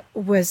Obama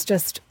was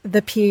just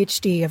the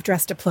PhD of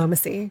dress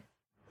diplomacy.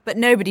 But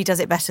nobody does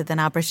it better than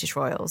our British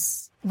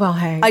royals. Well,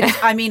 hey.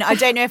 I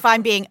don't know if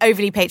I'm being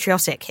overly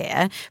patriotic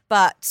here,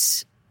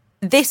 but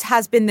this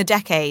has been the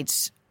decade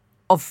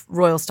of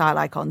royal style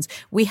icons.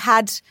 We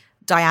had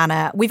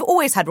Diana. We've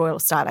always had royal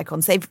style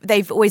icons.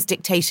 They've always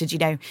dictated,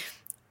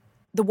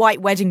 the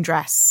white wedding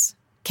dress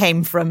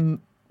came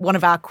from one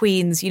of our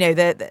queens.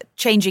 The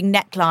changing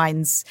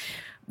necklines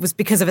was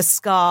because of a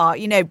scar.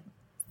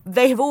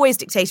 They have always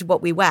dictated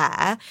what we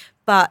wear.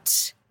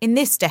 But in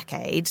this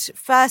decade,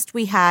 first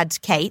we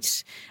had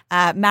Kate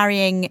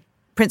marrying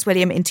Prince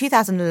William in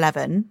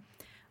 2011.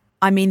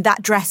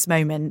 That dress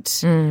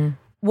moment,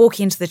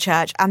 walking into the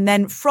church. And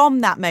then from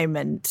that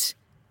moment,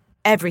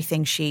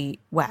 everything she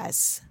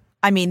wears.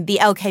 The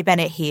LK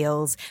Bennett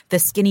heels, the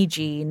skinny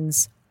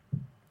jeans.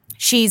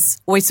 She's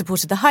always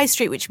supported the high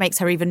street, which makes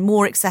her even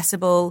more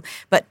accessible.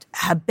 But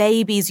her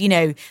babies,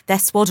 their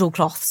swaddle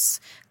cloths,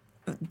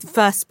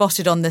 first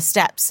spotted on the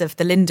steps of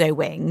the Lindo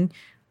wing,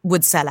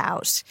 would sell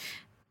out.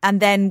 And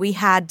then we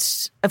had,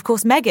 of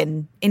course,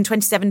 Meghan in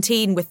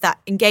 2017 with that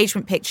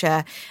engagement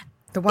picture.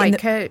 The white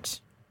coat.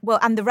 Well,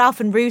 and the Ralph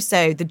and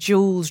Russo, the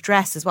jewels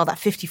dress as well, that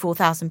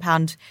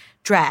 £54,000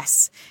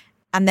 dress.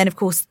 And then, of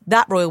course,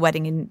 that royal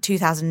wedding in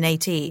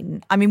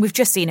 2018. We've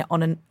just seen it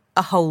on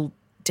a whole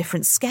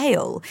different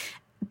scale.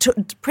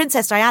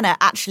 Princess Diana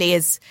actually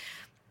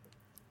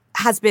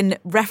has been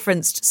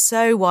referenced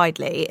so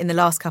widely in the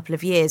last couple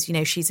of years.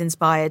 She's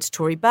inspired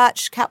Tory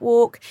Burch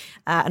catwalk,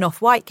 an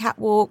off-white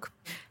catwalk.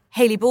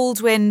 Hailey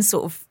Baldwin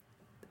sort of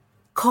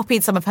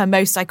copied some of her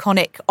most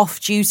iconic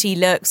off-duty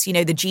looks, you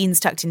know, the jeans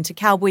tucked into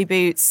cowboy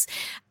boots.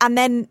 And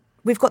then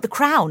we've got The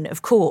Crown,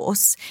 of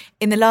course,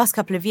 in the last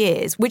couple of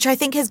years, which I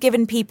think has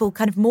given people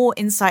kind of more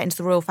insight into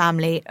the royal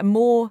family and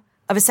more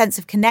of a sense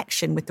of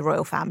connection with the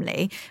royal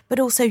family. But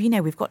also, you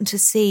know, we've gotten to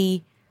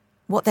see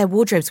what their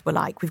wardrobes were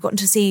like. We've gotten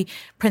to see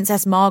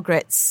Princess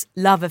Margaret's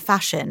love of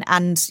fashion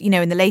and, you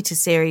know, in the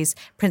latest series,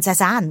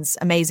 Princess Anne's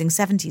amazing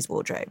 70s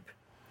wardrobe.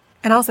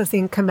 And also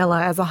seeing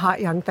Camilla as a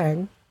hot young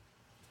thing.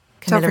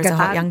 Camilla is a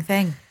hot young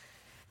thing.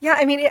 Yeah,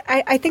 I mean,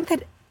 I think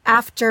that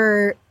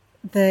after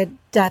the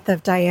death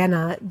of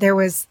Diana, there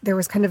was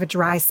kind of a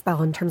dry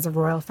spell in terms of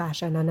royal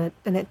fashion,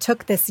 and it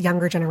took this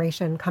younger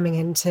generation coming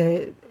in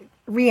to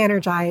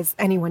re-energize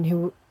anyone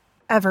who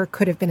ever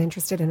could have been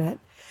interested in it.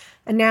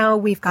 And now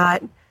we've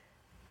got,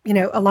 you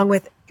know, along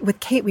with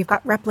Kate, we've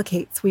got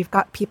replicates. We've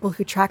got people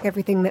who track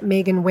everything that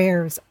Meghan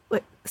wears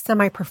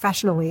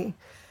semi-professionally.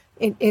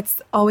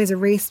 It's always a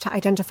race to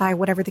identify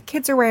whatever the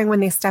kids are wearing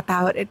when they step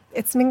out.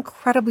 It's an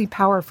incredibly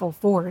powerful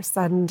force.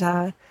 And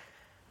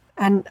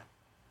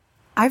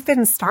I've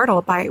been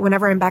startled by,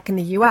 whenever I'm back in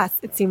the US,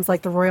 it seems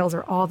like the royals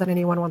are all that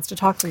anyone wants to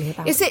talk to me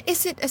about. Is it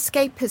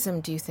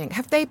escapism, do you think?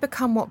 Have they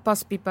become what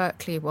Busby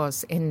Berkeley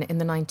was in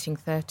the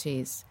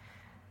 1930s?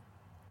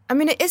 I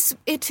mean,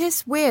 it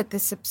is weird,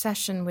 this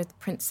obsession with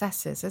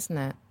princesses, isn't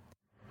it?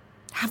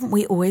 Haven't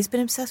we always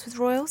been obsessed with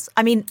royals?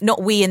 I mean,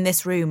 not we in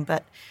this room,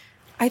 but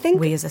I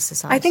think we as a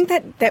society. I think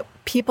that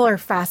people are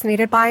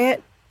fascinated by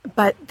it,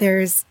 but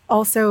there's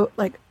also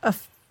like a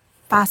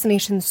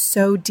fascination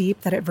so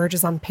deep that it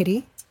verges on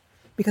pity,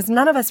 because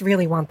none of us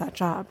really want that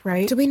job,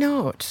 right? Do we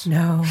not?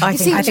 No.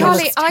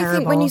 Charlie, I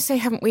think when you say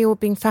haven't we all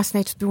been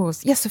fascinated with the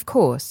royals? Yes, of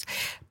course.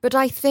 But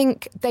I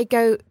think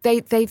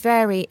they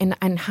vary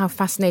in how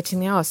fascinating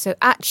they are. So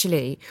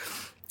actually,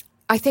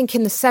 I think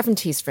in the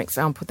 70s, for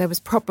example, there was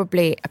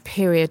probably a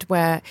period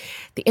where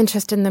the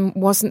interest in them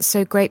wasn't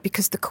so great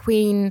because the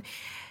Queen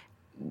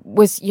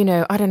was, you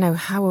know, I don't know,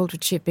 how old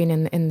would she have been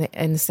in the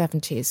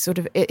 70s? Sort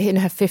of in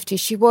her 50s.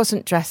 She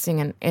wasn't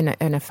dressing in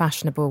a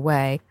fashionable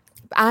way.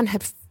 Anne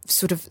had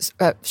sort of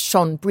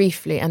shone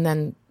briefly and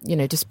then, you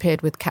know,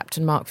 disappeared with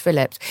Captain Mark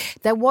Phillips.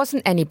 There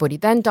wasn't anybody.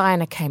 Then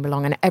Diana came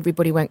along and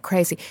everybody went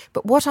crazy.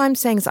 But what I'm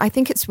saying is I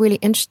think it's really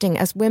interesting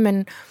as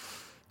women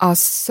are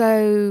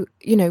so,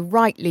 you know,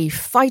 rightly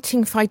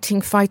fighting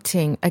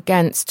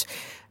against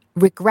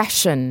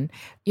regression,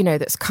 you know,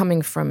 that's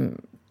coming from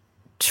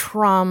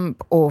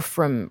Trump or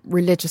from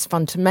religious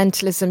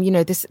fundamentalism, you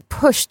know, this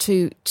push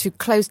to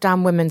close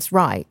down women's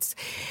rights.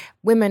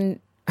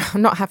 Women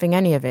not having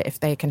any of it if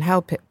they can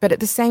help it. But at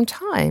the same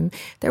time,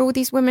 there are all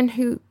these women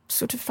who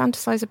sort of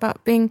fantasize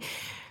about being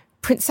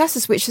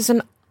princesses, which is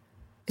a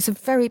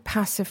very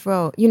passive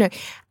role, you know.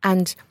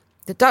 And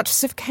the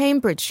Duchess of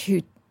Cambridge,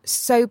 who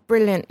so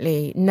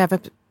brilliantly never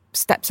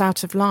steps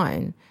out of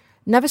line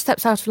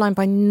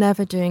by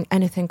never doing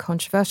anything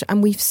controversial.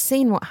 And we've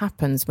seen what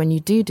happens when you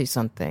do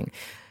something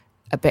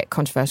a bit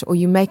controversial, or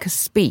you make a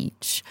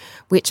speech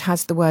which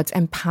has the words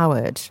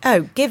empowered.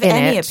 Oh, give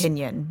any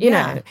opinion. You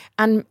know,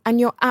 and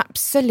you're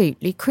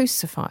absolutely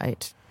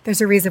crucified.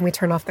 There's a reason we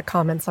turn off the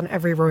comments on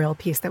every royal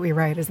piece that we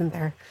write, isn't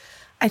there?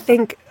 I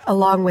think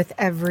along with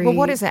every... Well,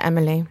 what is it,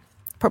 Emily?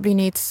 Probably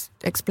needs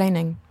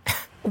explaining.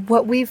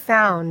 What we've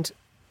found,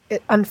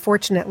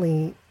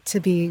 unfortunately, to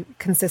be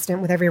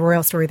consistent with every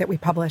royal story that we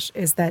publish,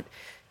 is that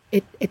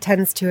it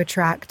tends to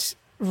attract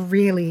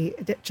really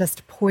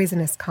just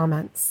poisonous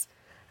comments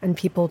and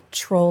people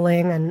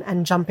trolling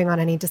and jumping on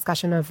any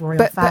discussion of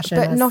royal fashion.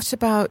 But not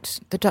about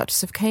the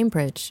Duchess of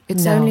Cambridge.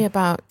 It's only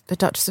about the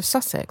Duchess of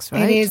Sussex,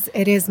 right?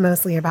 It is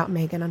mostly about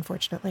Meghan,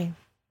 unfortunately.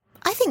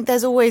 I think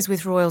there's always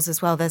with royals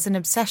as well, there's an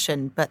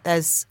obsession, but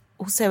there's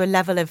also a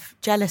level of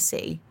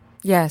jealousy.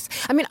 Yes.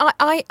 I mean,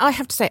 I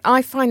have to say,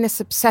 I find this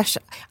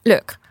obsession...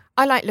 Look,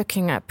 I like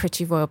looking at a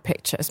pretty royal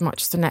picture as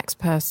much as the next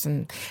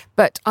person,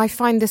 but I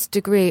find this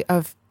degree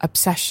of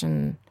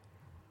obsession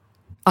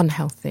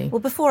unhealthy. Well,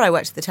 before I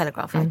worked at The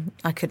Telegraph,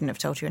 I couldn't have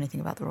told you anything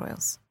about the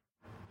royals.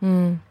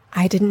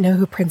 I didn't know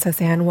who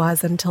Princess Anne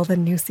was until the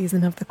new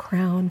season of The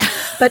Crown.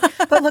 But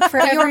look, for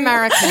every... You're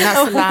American,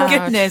 that's allowed.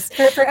 Goodness.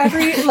 For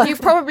every... Look, you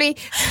probably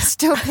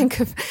still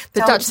think of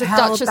the Duchess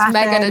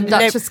Meghan and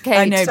Duchess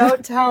Kate.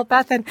 Don't tell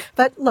Bethan.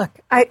 But look,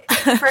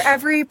 for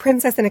every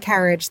princess in a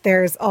carriage,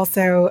 there's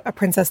also a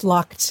princess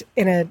locked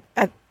in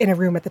a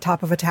room at the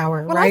top of a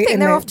tower, well, right? I think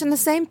they're often the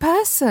same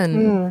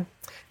person.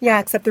 Yeah,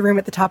 except the room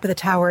at the top of the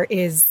tower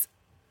is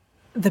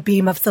the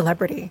beam of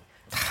celebrity.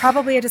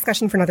 Probably a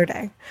discussion for another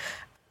day.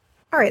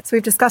 All right, so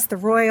we've discussed the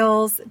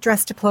royals,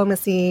 dress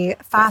diplomacy,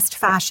 fast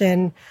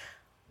fashion.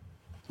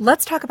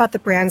 Let's talk about the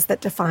brands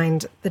that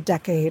defined the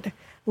decade.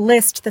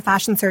 Lyst, the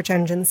fashion search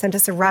engine, sent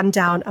us a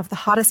rundown of the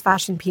hottest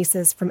fashion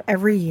pieces from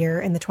every year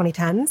in the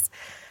 2010s.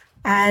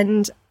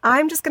 And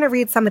I'm just going to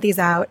read some of these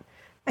out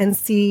and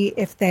see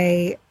if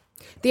they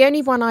The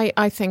only one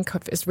I think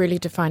of as really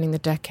defining the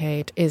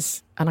decade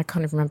is, and I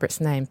can't even remember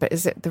its name, but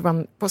is it the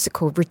one, what's it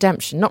called?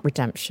 Redemption, not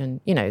Redemption.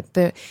 You know,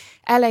 the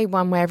LA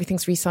one where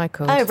everything's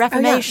recycled. Oh,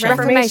 Reformation. Oh, yeah.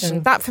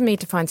 Reformation. That for me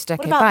defines the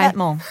decade. What about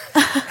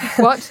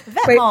Vetements? What? Wait,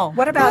 Vetements.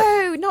 what about...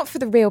 No, not for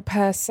the real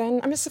person.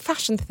 I mean, it's a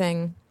fashion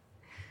thing.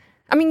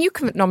 I mean, you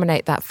can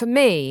nominate that. For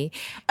me,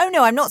 Oh,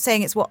 no, I'm not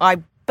saying it's what I...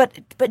 But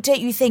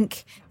don't you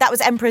think that was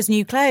Emperor's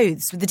New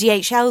Clothes with the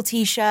DHL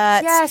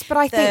T-shirts? yes, but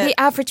I think the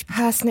average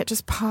person, it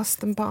just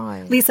passed them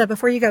by. Lisa,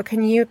 before you go,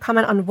 can you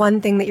comment on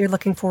one thing that you're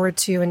looking forward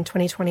to in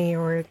 2020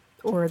 or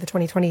the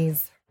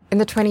 2020s In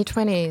the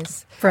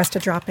 2020s. for us to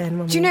drop in?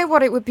 When Do you know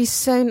what? It would be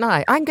so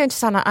nice. I'm going to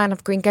sound like Anne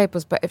of Green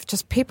Gables, but if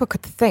just people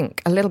could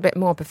think a little bit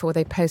more before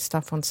they post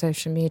stuff on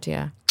social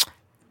media,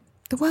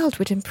 the world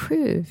would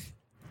improve.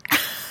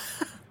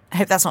 I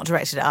hope that's not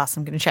directed at us.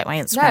 I'm going to check my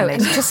Instagram No,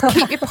 later. and just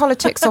keep your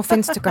politics off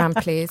Instagram,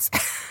 please.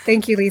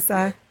 Thank you,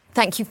 Lisa.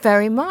 Thank you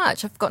very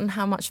much. I've forgotten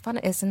how much fun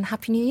it is, and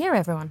Happy New Year,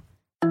 everyone.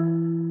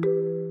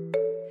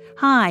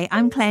 Hi,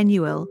 I'm Claire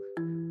Newell.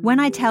 When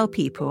I tell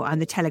people I'm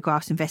the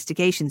Telegraph's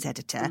investigations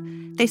editor,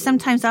 they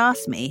sometimes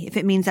ask me if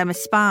it means I'm a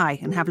spy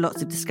and have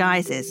lots of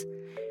disguises.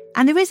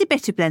 And there is a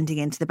bit of blending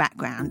into the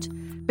background,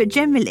 but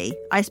generally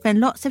I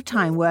spend lots of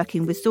time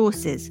working with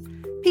sources,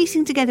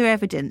 piecing together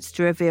evidence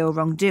to reveal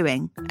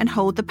wrongdoing and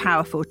hold the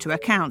powerful to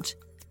account.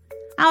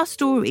 Our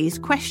stories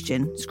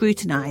question,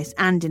 scrutinise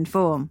and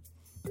inform.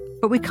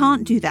 But we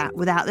can't do that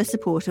without the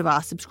support of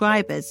our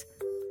subscribers.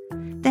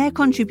 Their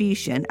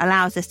contribution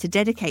allows us to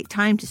dedicate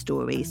time to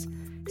stories,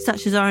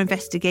 such as our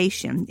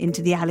investigation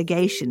into the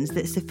allegations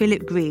that Sir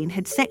Philip Green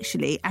had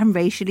sexually and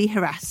racially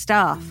harassed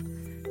staff.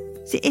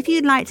 So if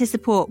you'd like to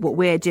support what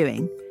we're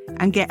doing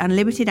and get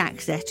unlimited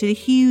access to the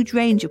huge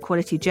range of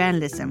quality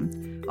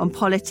journalism on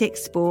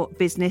politics, sport,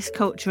 business,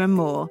 culture and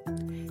more,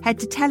 head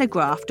to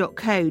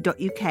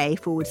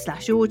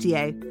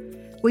telegraph.co.uk/audio,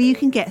 where you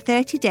can get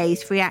 30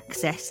 days free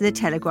access to the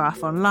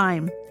Telegraph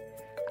online.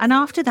 And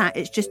after that,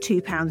 it's just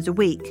 £2 a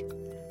week.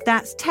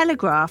 That's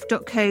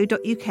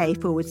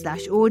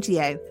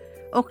telegraph.co.uk/audio,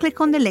 or click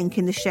on the link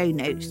in the show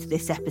notes to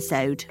this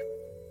episode.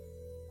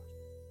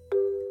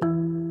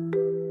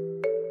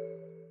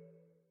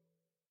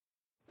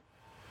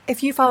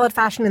 If you followed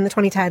fashion in the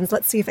 2010s,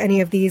 let's see if any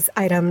of these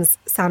items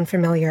sound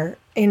familiar.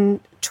 In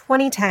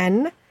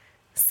 2010,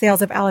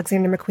 sales of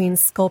Alexander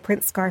McQueen's skull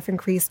print scarf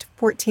increased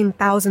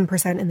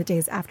 14,000% in the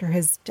days after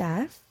his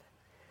death.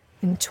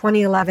 In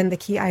 2011, the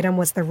key item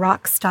was the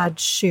rock stud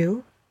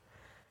shoe.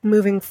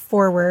 Moving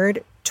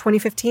forward,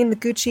 2015, the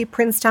Gucci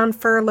Princetown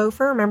fur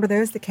loafer. Remember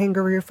those? The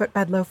kangaroo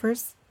footbed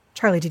loafers?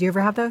 Charlie, did you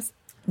ever have those?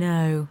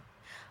 No.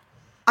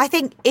 I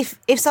think if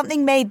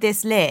something made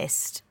this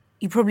list,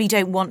 you probably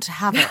don't want to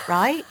have it,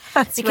 right?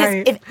 That's because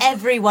right. if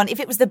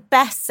it was the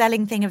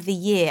best-selling thing of the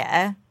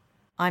year,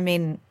 I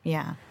mean,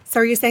 yeah.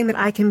 So are you saying that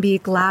I can be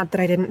glad that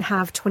I didn't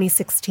have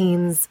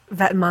 2016's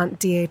Vetements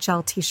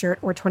DHL t-shirt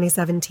or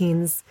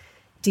 2017's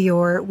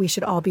Dior We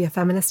Should All Be a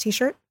Feminist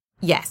t-shirt?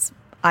 Yes,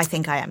 I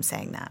think I am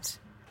saying that.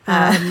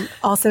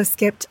 Also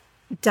skipped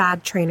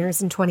dad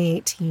trainers in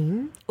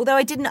 2018. Although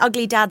I didn't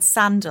ugly dad's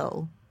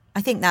sandal.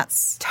 I think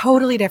that's...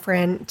 Totally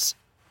different.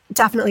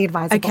 Definitely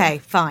advisable. Okay,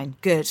 fine,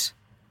 good.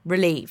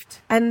 Relieved.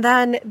 And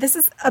then this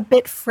is a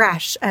bit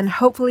fresh, and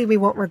hopefully we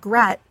won't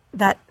regret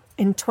that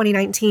in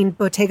 2019,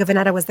 Bottega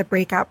Veneta was the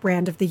breakout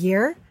brand of the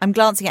year. I'm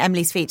glancing at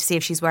Emily's feet to see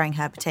if she's wearing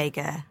her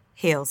Bottega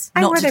heels. I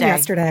Not wore today. them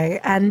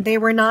yesterday, and they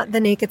were not the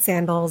naked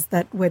sandals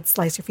that would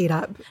slice your feet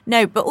up.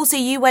 No, but also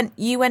you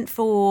went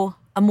for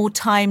a more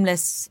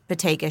timeless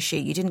Bottega shoe.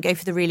 You didn't go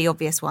for the really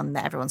obvious one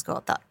that everyone's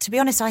got. That, to be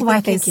honest, I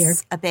think thank you.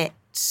 is a bit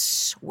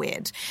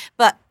weird.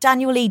 But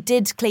Daniel Lee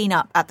did clean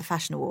up at the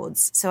Fashion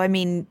Awards. So, I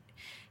mean,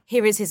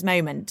 here is his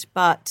moment.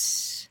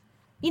 But,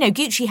 you know,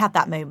 Gucci had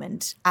that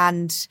moment.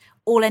 And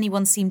all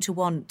anyone seemed to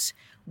want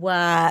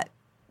were,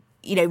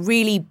 you know,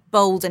 really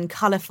bold and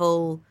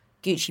colourful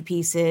Gucci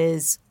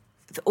pieces,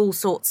 with all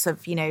sorts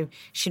of, you know,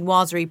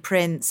 chinoiserie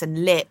prints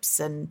and lips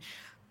and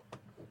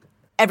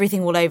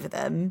everything all over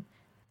them.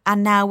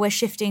 And now we're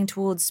shifting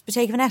towards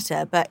Bottega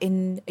Veneta. But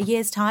in a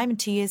year's time, in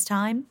 2 years'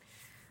 time,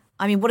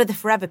 I mean, what are the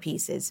forever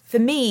pieces? For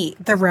me...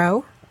 The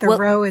Row. The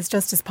Row is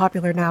just as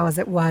popular now as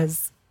it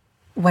was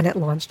when it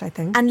launched, I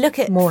think. And look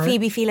at More.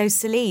 Phoebe Philo's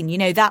Celine. You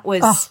know, that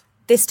was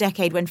this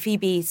decade when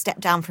Phoebe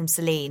stepped down from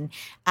Celine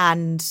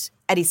and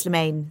Eddie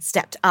Slimane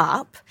stepped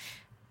up.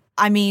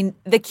 I mean,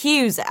 the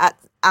queues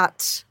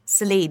at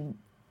Celine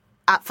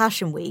at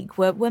Fashion Week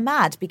were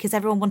mad because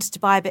everyone wanted to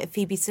buy a bit of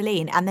Phoebe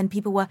Celine, and then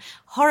people were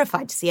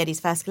horrified to see Eddie's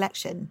first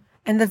collection.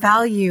 And the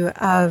value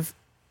of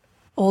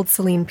old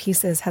Celine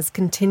pieces has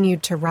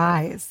continued to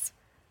rise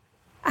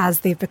as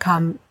they've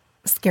become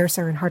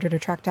scarcer and harder to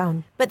track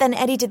down. But then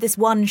Eddie did this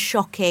one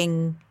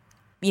shocking,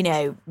 you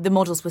know, the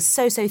models were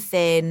so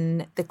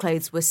thin, the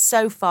clothes were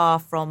so far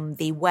from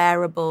the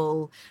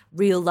wearable,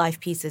 real-life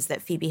pieces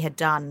that Phoebe had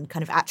done,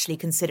 kind of actually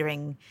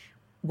considering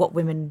what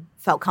women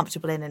felt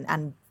comfortable in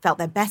and felt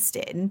their best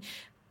in.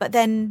 But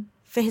then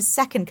for his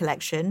second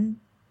collection,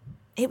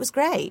 it was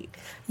great.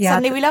 Yeah,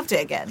 Suddenly we loved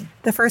it again.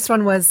 The first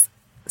one was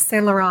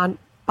Saint Laurent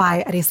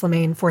buy Eddie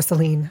Slimane for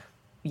Celine.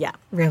 Yeah.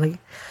 Really.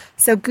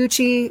 So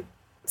Gucci,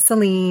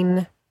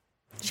 Celine,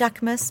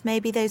 Jacquemus,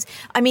 maybe those.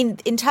 I mean,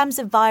 in terms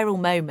of viral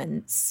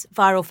moments,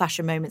 viral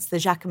fashion moments, the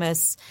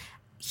Jacquemus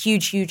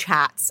huge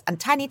hats and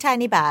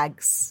tiny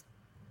bags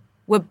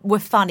were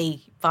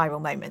funny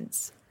viral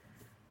moments.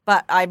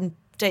 But I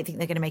don't think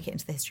they're going to make it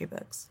into the history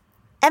books.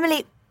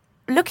 Emily,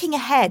 looking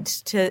ahead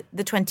to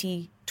the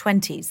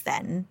 2020s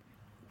then,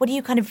 what do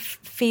you kind of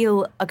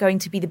feel are going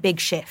to be the big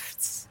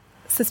shifts?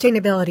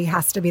 Sustainability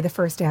has to be the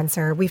first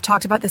answer. We've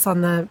talked about this on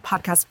the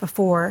podcast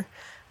before.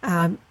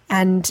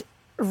 And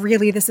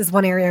really, this is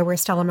one area where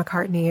Stella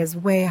McCartney is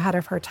way ahead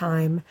of her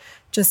time.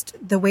 Just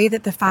the way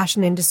that the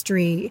fashion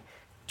industry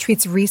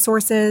treats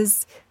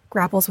resources,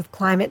 grapples with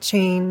climate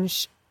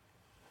change,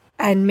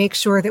 and makes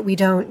sure that we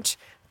don't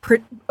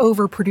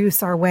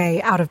overproduce our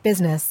way out of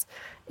business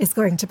is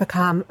going to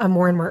become a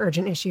more and more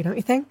urgent issue, don't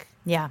you think?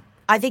 Yeah.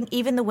 I think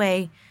even the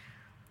way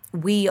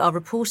we are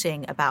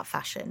reporting about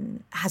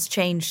fashion has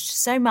changed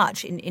so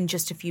much in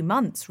just a few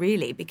months,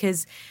 really,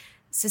 because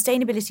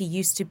sustainability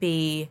used to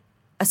be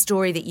a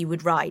story that you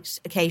would write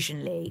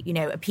occasionally,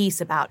 a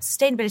piece about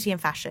sustainability and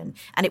fashion,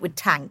 and it would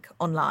tank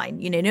online.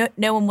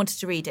 No one wanted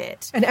to read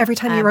it. And every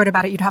time you wrote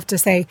about it, you'd have to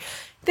say,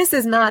 this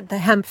is not the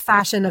hemp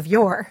fashion of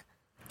yore.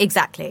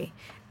 Exactly.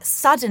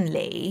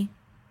 Suddenly,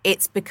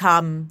 it's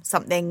become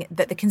something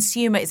that the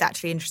consumer is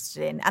actually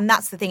interested in. And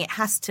that's the thing. It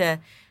has to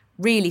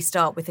really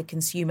start with a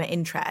consumer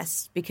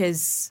interest,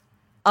 because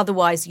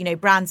otherwise,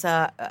 brands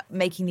are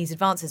making these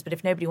advances, but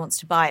if nobody wants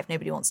to buy it, if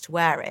nobody wants to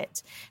wear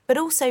it. But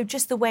also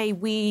just the way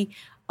we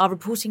are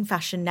reporting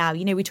fashion now.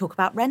 We talk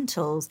about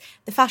rentals.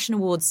 The Fashion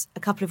Awards a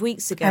couple of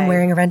weeks ago. I'm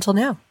wearing a rental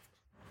now.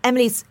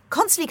 Emily's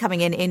constantly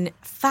coming in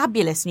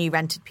fabulous new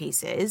rented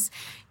pieces.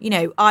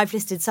 I've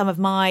listed some of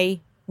my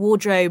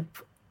wardrobe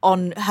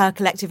on her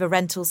Collective, a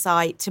rental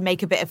site, to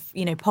make a bit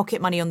of,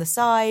 pocket money on the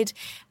side.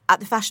 At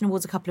the Fashion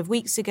Awards a couple of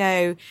weeks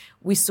ago,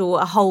 we saw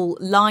a whole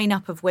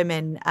lineup of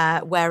women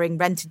wearing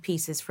rented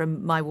pieces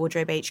from My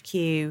Wardrobe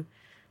HQ.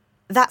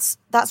 That's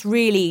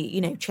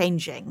really,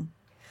 changing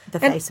the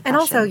face of fashion. And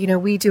also,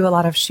 we do a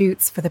lot of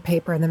shoots for the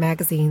paper and the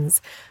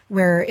magazines,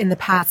 where in the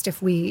past,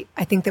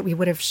 I think that we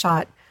would have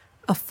shot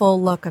a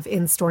full look of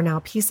in-store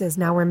now pieces.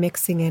 Now we're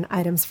mixing in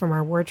items from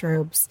our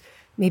wardrobes,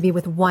 maybe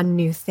with one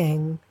new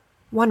thing,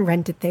 one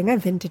rented thing, a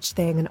vintage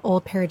thing, an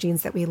old pair of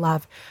jeans that we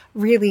love,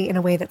 really in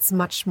a way that's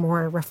much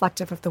more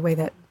reflective of the way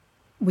that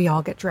we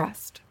all get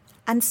dressed.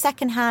 And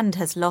secondhand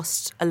has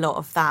lost a lot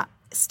of that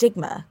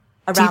stigma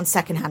around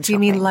secondhand shopping.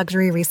 Do you mean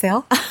luxury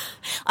resale?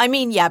 I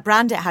mean, yeah,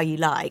 brand it how you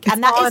like.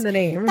 And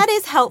that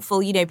is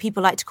helpful.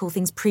 People like to call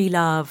things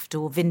pre-loved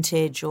or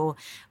vintage,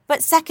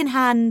 but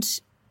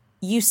secondhand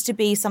used to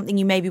be something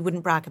you maybe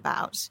wouldn't brag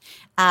about.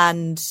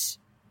 And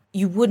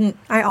you wouldn't...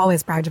 I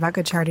always bragged about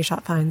good charity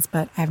shop finds,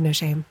 but I have no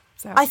shame.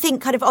 So. I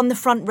think kind of on the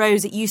front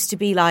rows, it used to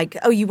be like,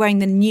 oh, you're wearing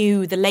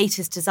the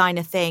latest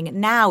designer thing.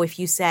 Now, if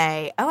you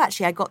say, oh,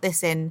 actually, I got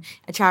this in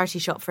a charity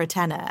shop for a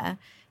tenner,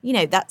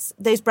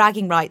 those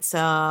bragging rights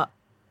are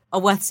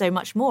worth so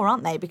much more,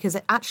 aren't they? Because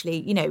it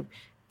actually,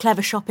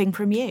 clever shopping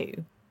from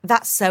you.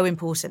 That's so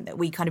important that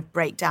we kind of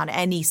break down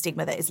any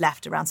stigma that is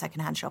left around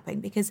secondhand shopping,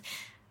 because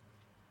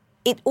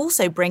it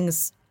also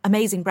brings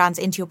amazing brands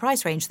into your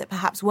price range that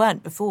perhaps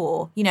weren't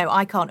before.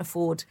 I can't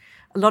afford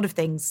a lot of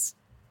things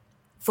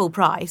full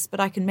price, but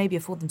I can maybe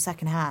afford them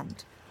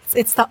secondhand.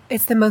 It's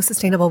the most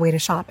sustainable way to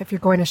shop. If you're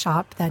going to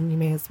shop, then you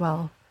may as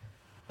well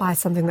buy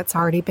something that's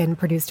already been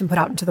produced and put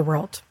out into the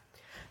world.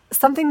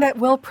 Something that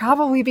will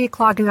probably be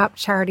clogging up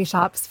charity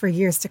shops for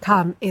years to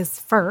come is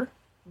fur.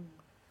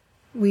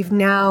 We've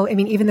now,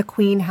 even the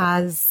Queen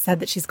has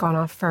said that she's gone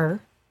off fur.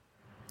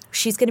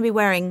 She's going to be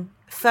wearing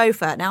faux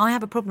fur. Now, I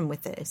have a problem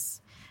with this.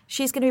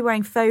 She's going to be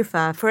wearing faux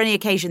fur for any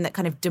occasion that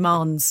kind of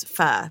demands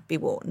fur be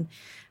worn.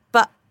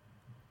 But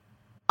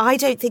I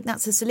don't think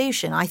that's a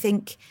solution. I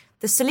think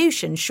the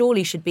solution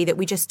surely should be that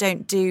we just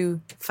don't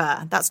do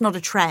fur. That's not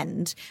a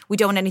trend. We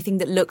don't want anything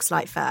that looks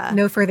like fur.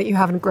 No fur that you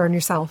haven't grown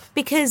yourself.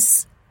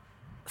 Because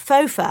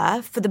faux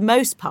fur, for the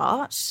most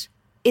part,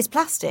 is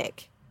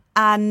plastic.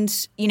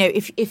 And,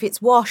 if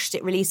it's washed,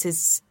 it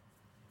releases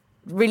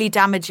really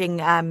damaging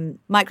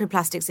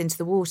microplastics into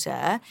the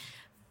water.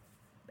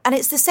 And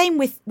it's the same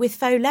with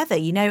faux leather.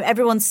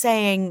 Everyone's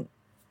saying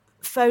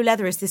faux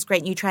leather is this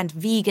great new trend,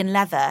 vegan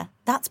leather.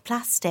 That's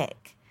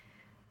plastic.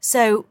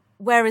 So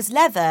whereas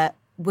leather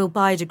will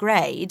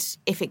biodegrade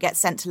if it gets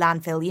sent to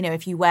landfill,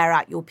 if you wear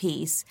out your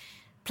piece,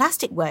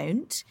 plastic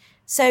won't.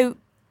 So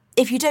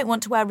if you don't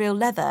want to wear real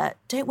leather,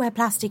 don't wear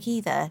plastic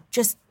either.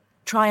 Just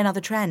try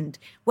another trend.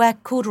 Wear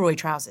corduroy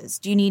trousers.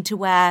 Do you need to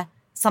wear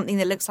something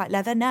that looks like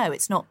leather? No,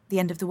 it's not the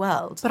end of the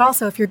world. But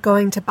also, if you're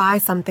going to buy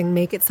something,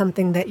 make it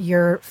something that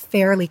you're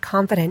fairly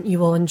confident you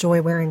will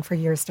enjoy wearing for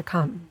years to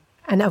come,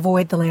 and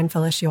avoid the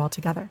landfill issue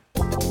altogether.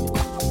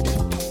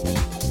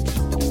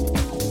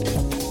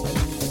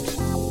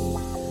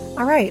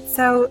 All right,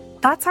 so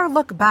that's our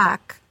look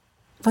back.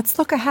 Let's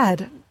look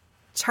ahead.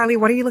 Charlie,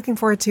 what are you looking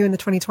forward to in the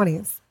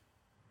 2020s?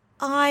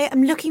 I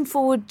am looking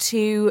forward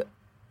to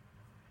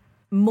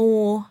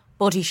more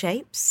body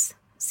shapes.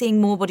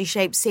 seeing more body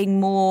shapes, seeing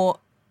more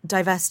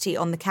diversity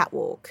on the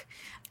catwalk.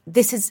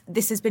 This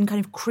has been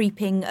kind of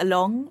creeping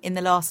along in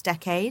the last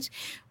decade.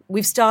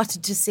 We've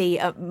started to see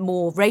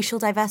more racial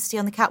diversity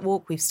on the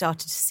catwalk. We've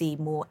started to see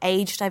more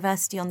age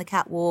diversity on the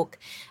catwalk.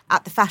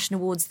 At the Fashion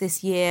Awards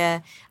this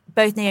year,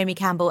 both Naomi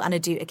Campbell and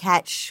Adut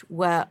Akech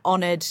were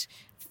honoured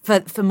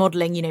for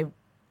modelling, you know,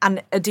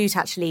 and Adut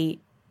actually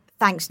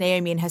thanked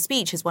Naomi in her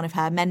speech as one of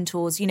her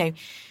mentors. You know,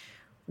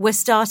 we're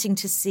starting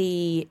to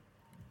see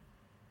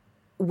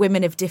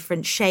women of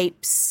different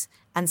shapes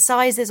and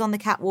sizes on the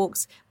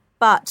catwalks,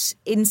 but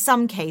in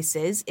some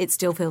cases, it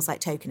still feels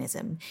like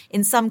tokenism.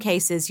 In some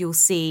cases, you'll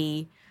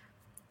see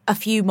a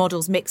few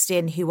models mixed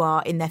in who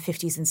are in their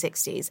 50s and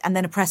 60s, and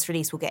then a press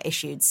release will get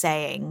issued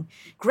saying,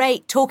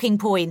 great talking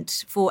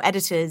point for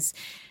editors,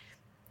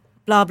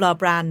 blah, blah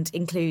brand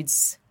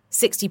includes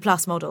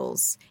 60-plus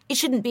models. It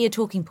shouldn't be a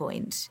talking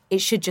point. It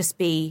should just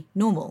be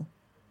normal.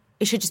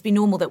 It should just be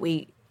normal that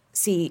we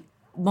see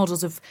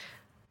models of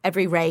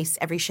every race,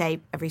 every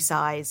shape, every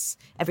size,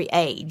 every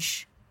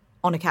age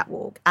on a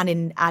catwalk and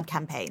in ad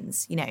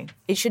campaigns. You know,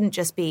 it shouldn't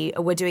just be,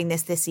 oh, we're doing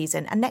this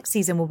season and next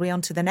season we'll be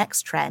on to the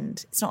next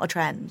trend. It's not a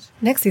trend.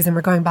 Next season,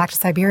 we're going back to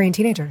Siberian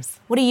teenagers.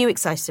 What are you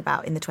excited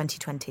about in the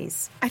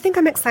 2020s? I think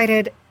I'm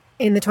excited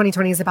in the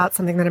 2020s about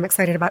something that I'm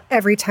excited about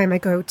every time I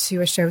go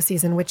to a show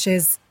season, which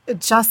is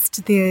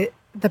just the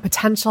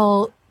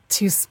potential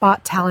to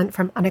spot talent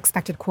from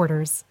unexpected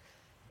quarters.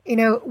 You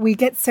know, we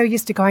get so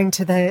used to going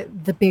to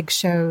the big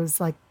shows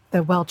like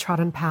the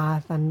well-trodden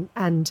path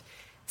and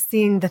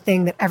seeing the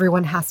thing that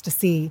everyone has to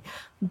see.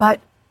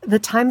 But the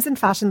times in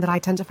fashion that I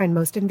tend to find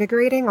most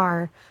invigorating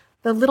are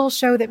the little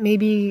show that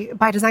maybe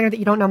by a designer that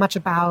you don't know much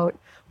about,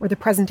 or the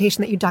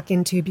presentation that you duck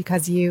into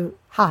because you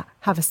have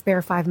a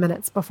spare 5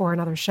 minutes before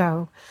another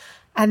show.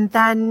 And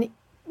then,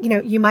 you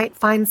know, you might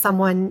find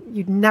someone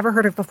you'd never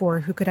heard of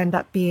before who could end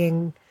up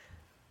being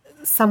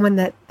someone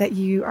that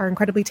you are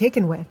incredibly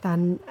taken with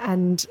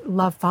and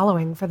love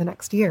following for the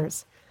next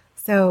years.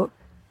 So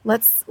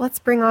let's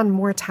bring on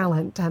more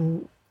talent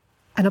and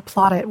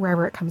applaud it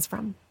wherever it comes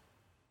from.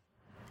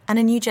 And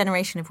a new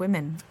generation of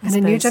women. And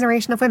a new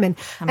generation of women.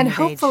 And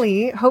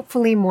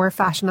hopefully more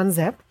Fashion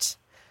Unzipped.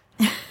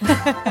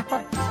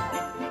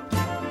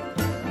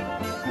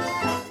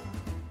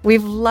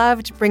 We've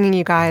loved bringing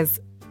you guys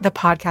the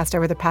podcast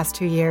over the past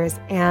 2 years.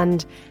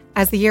 And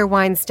as the year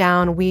winds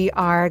down, we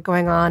are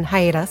going on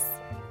hiatus.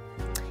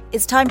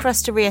 It's time for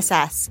us to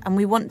reassess, and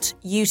we want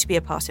you to be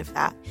a part of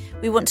that.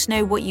 We want to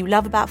know what you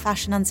love about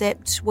Fashion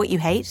Unzipped, what you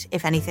hate,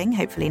 if anything,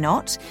 hopefully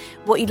not,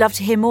 what you'd love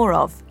to hear more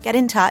of. Get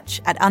in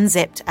touch at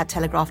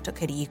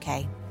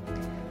unzipped@telegraph.co.uk.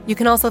 You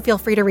can also feel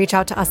free to reach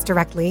out to us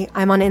directly.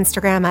 I'm on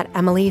Instagram at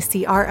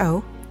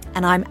EmilyCRO.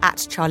 And I'm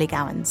at Charlie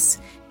Gowans.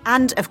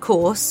 And, of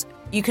course,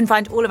 you can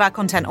find all of our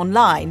content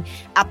online.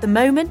 At the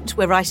moment,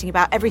 we're writing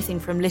about everything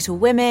from Little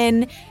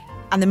Women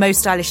and the most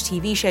stylish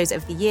TV shows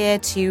of the year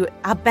to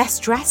our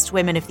best dressed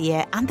women of the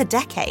year and the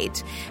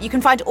decade. You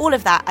can find all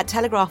of that at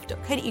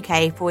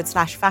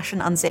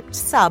telegraph.co.uk/Fashion Unzipped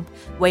sub,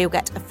 where you'll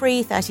get a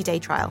free 30-day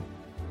trial.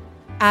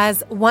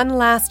 As one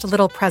last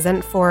little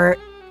present for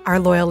our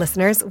loyal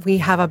listeners, we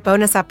have a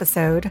bonus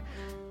episode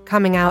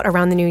coming out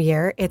around the new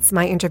year. It's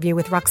my interview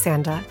with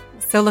Roxanda.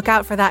 So look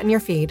out for that in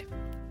your feed.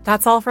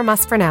 That's all from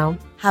us for now.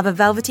 Have a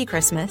velvety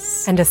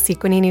Christmas. And a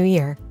sequiny new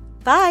year.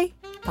 Bye.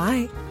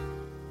 Bye.